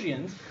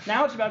theologians.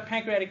 Now it's about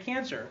pancreatic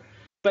cancer.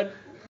 But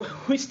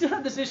we still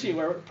have this issue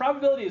where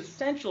probability is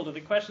essential to the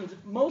questions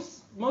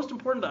most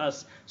important to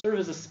us, sort of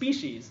as a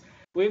species.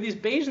 We have these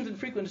Bayesians and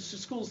frequentist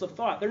schools of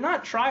thought. They're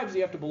not tribes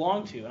you have to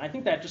belong to, and I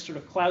think that just sort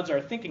of clouds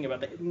our thinking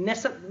about the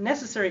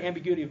necessary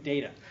ambiguity of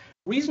data.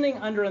 Reasoning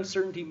under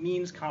uncertainty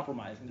means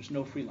compromising. There's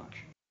no free lunch.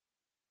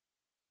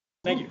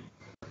 Thank you.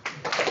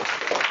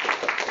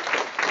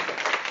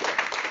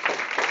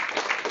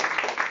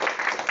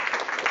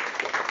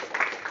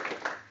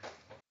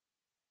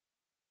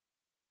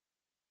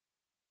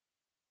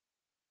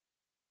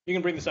 You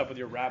can bring this up with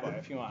your rabbi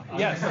if you want.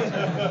 Yes.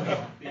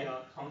 The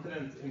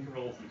confidence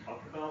intervals you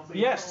talked about. So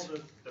you yes. call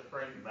this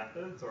different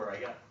methods, or I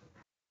guess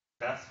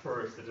tests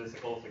for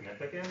statistical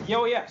significance.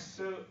 Yes.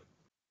 So,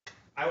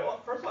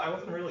 first of all, I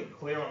wasn't really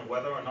clear on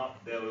whether or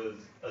not there was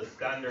a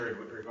standard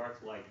with regards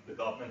to like the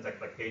government's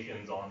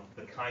expectations on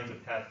the kinds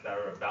of tests that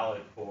are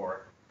valid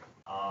for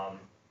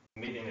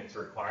meeting its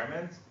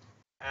requirements.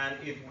 And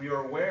if we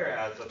are aware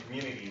as a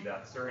community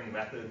that certain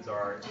methods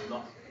are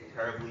not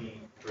terribly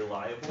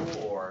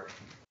reliable or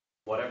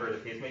whatever the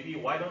case may be,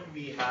 why don't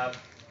we have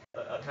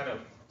a kind of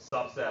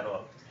subset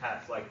of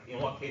tests? Like, in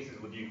what cases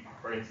would you,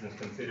 for instance,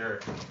 consider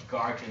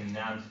Garkin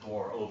NAM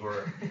score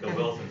over the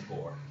Wilson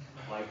score?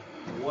 Like,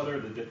 what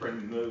are the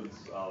different modes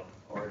of,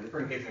 or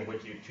different cases in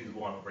which you choose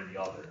one over the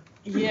other?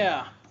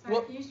 Yeah.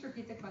 Sorry, can you just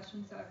repeat the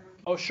question so everyone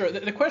can... Oh, sure.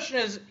 The question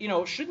is,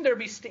 shouldn't there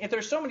be, if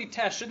there's so many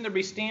tests, shouldn't there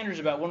be standards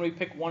about when we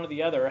pick one or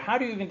the other? Or how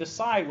do you even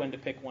decide when to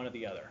pick one or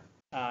the other?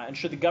 And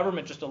should the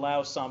government just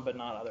allow some but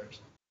not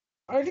others?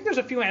 I think there's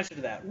a few answers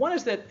to that. One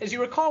is that, as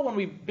you recall, when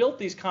we built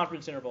these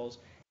confidence intervals,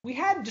 we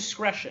had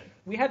discretion.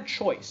 We had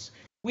choice.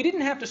 We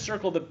didn't have to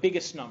circle the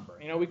biggest number.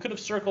 We could have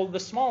circled the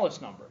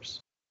smallest numbers.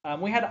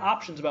 We had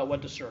options about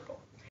what to circle.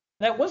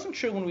 That wasn't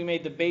true when we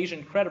made the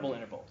Bayesian credible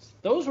intervals.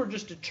 Those were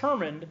just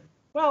determined.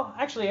 Well,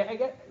 actually,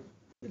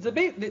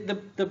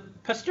 the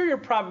posterior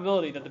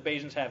probability that the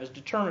Bayesians have is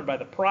determined by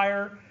the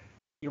prior,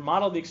 your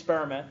model of the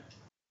experiment.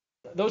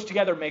 Those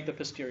together make the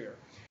posterior.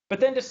 But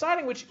then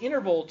deciding which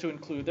interval to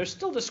include, there's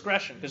still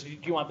discretion, because do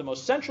you want the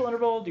most central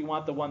interval? Do you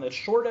want the one that's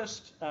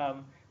shortest?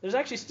 There's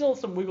actually still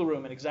some wiggle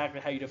room in exactly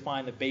how you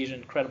define the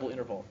Bayesian credible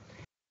interval.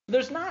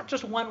 There's not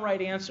just one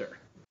right answer.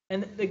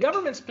 And the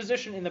government's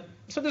position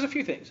so there's a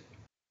few things.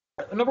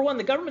 Number one,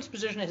 the government's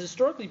position has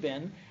historically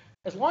been,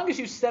 as long as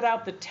you set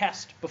out the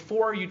test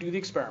before you do the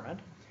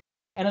experiment,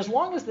 and as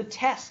long as the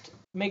test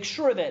makes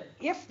sure that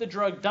if the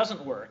drug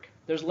doesn't work,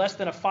 there's less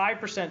than a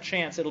 5%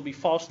 chance it'll be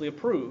falsely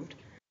approved,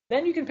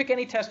 then you can pick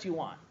any test you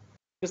want.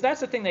 Because that's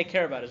the thing they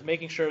care about, is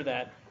making sure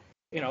that,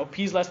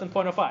 p is less than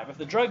 0.05. If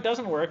the drug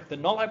doesn't work, the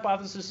null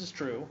hypothesis is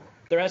true,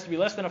 there has to be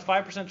less than a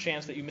 5%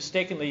 chance that you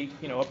mistakenly,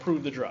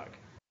 approve the drug.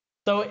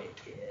 So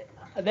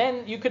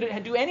then you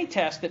could do any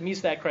test that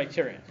meets that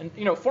criterion.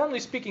 And, formally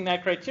speaking,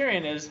 that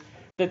criterion is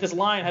that this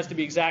line has to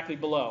be exactly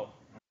below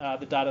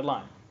the dotted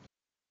line.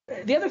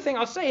 The other thing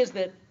I'll say is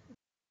that,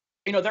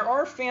 there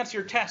are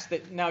fancier tests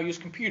that now use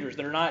computers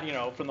that are not,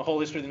 from the whole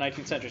history of the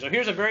 19th century. So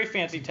here's a very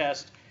fancy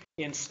test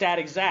in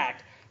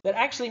StatExact that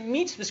actually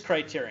meets this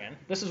criterion.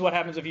 This is what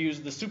happens if you use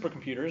the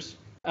supercomputers.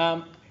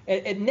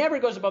 It never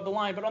goes above the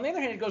line, but on the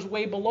other hand, it goes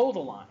way below the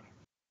line.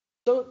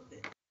 So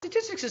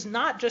statistics is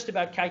not just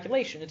about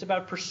calculation. It's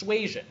about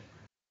persuasion.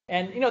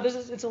 And,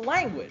 it's a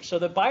language. So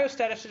the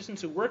biostatisticians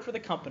who work for the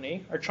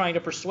company are trying to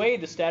persuade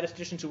the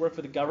statisticians who work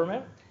for the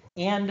government,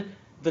 and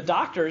the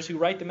doctors who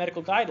write the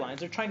medical guidelines.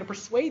 They're trying to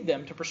persuade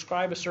them to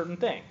prescribe a certain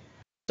thing.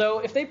 So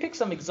if they pick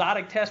some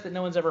exotic test that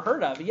no one's ever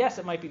heard of, yes,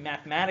 it might be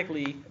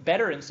mathematically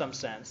better in some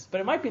sense, but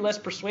it might be less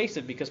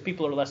persuasive because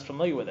people are less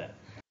familiar with it.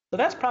 So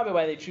that's probably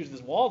why they choose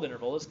this walled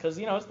interval, is because,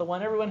 it's the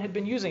one everyone had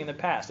been using in the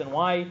past, and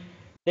why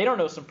they don't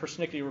know some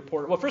persnickety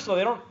reporter. Well, first of all,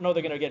 they don't know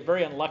they're going to get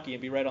very unlucky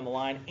and be right on the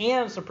line,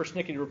 and some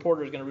persnickety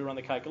reporter is going to rerun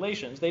the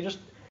calculations.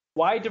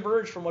 Why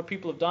diverge from what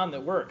people have done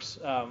that works?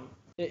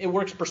 It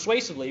works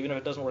persuasively, even if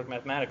it doesn't work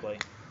mathematically.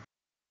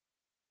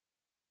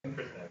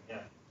 Interesting, yeah.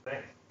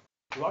 Thanks.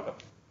 You're welcome.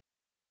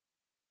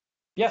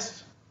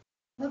 Yes?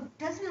 Well,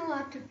 doesn't a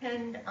lot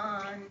depend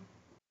on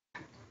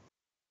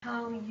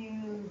how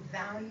you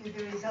value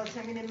the results?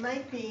 I mean, it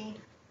might be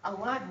a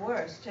lot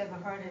worse to have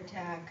a heart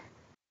attack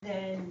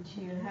than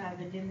to have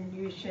a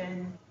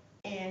diminution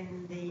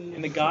in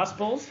In the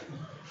Gospels?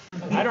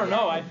 I don't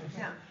know.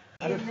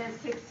 In the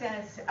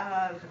success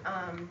of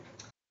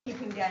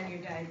keeping down your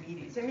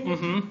diabetes. I mean,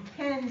 it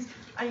depends.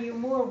 Are you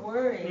more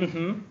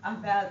worried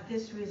about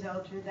this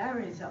result or that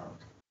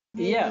result?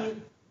 Maybe, yeah.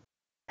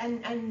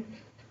 And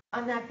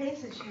on that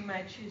basis, you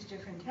might choose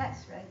different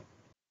tests, right?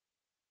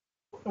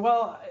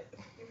 Well,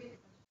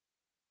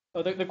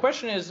 the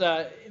question is,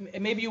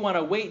 maybe you want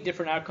to weight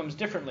different outcomes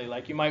differently.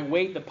 Like you might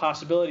weight the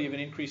possibility of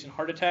an increase in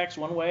heart attacks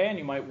one way, and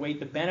you might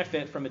weight the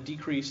benefit from a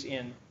decrease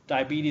in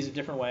diabetes a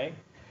different way.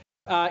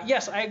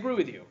 Yes, I agree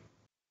with you.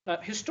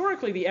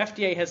 Historically, the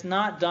FDA has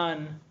not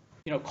done,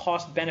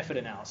 cost-benefit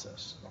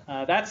analysis.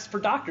 That's for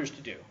doctors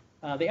to do.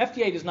 The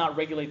FDA does not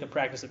regulate the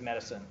practice of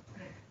medicine.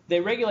 They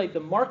regulate the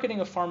marketing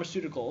of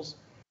pharmaceuticals,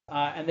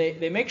 and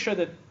they make sure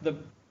that the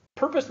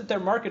purpose that they're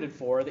marketed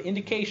for, the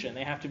indication,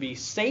 they have to be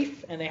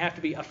safe and they have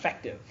to be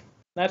effective.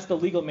 That's the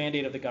legal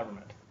mandate of the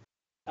government.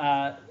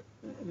 But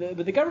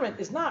the government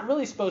is not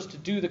really supposed to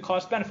do the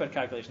cost-benefit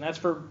calculation. That's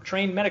for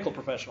trained medical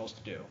professionals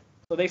to do.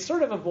 So they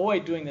sort of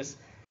avoid doing this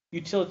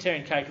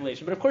utilitarian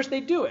calculation. But of course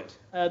they do it.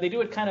 They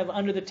do it kind of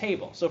under the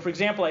table. So for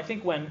example, I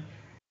think when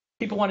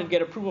people wanted to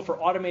get approval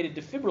for automated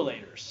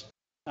defibrillators,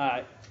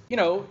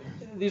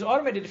 these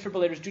automated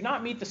defibrillators do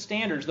not meet the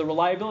standards, the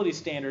reliability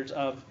standards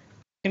of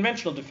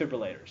conventional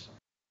defibrillators.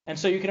 And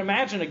so you can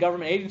imagine a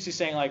government agency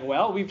saying like,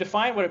 well, we've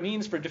defined what it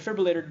means for a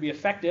defibrillator to be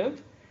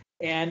effective,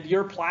 and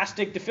your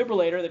plastic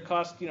defibrillator that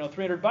costs,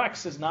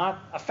 $300 is not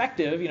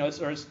effective,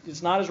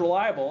 it's not as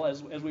reliable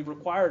as we've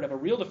required of a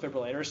real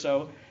defibrillator,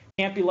 so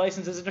can't be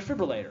licensed as a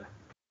defibrillator.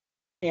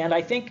 And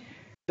I think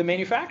the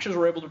manufacturers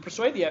were able to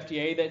persuade the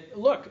FDA that,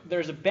 look,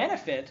 there's a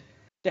benefit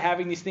to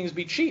having these things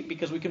be cheap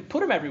because we can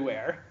put them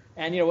everywhere.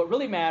 And what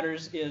really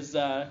matters is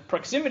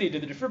proximity to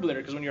the defibrillator,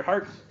 because when your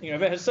heart,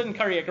 if it has sudden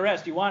cardiac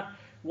arrest, you want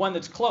one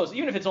that's close,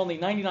 even if it's only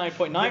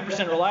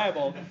 99.9%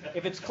 reliable.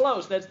 If it's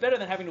close, that's better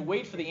than having to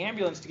wait for the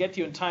ambulance to get to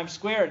you in Times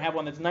Square and have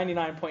one that's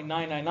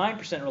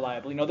 99.999%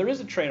 reliable. There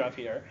is a trade-off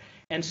here,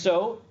 and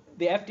so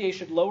the FDA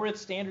should lower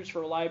its standards for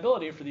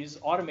reliability for these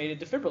automated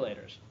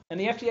defibrillators, and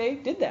the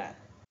FDA did that.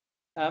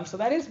 So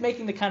that is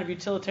making the kind of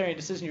utilitarian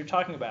decision you're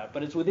talking about,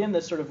 but it's within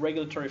this sort of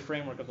regulatory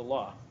framework of the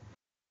law.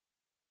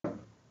 Do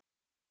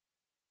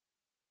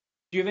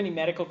you have any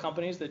medical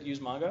companies that use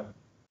Mongo?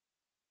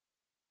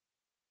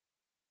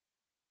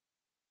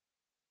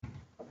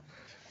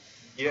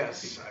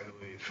 Yes, I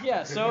believe.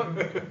 Yeah, so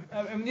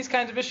these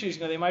kinds of issues,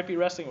 they might be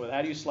wrestling with.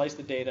 How do you slice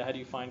the data? How do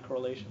you find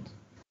correlations?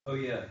 Oh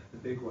yeah, the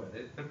big one.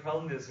 The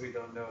problem is we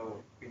don't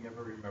know. We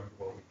never remember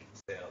what we can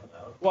say out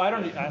loud. Well, I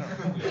don't.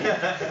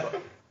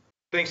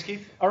 Thanks,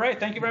 Keith. All right,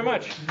 thank you very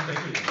much.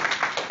 Thank you.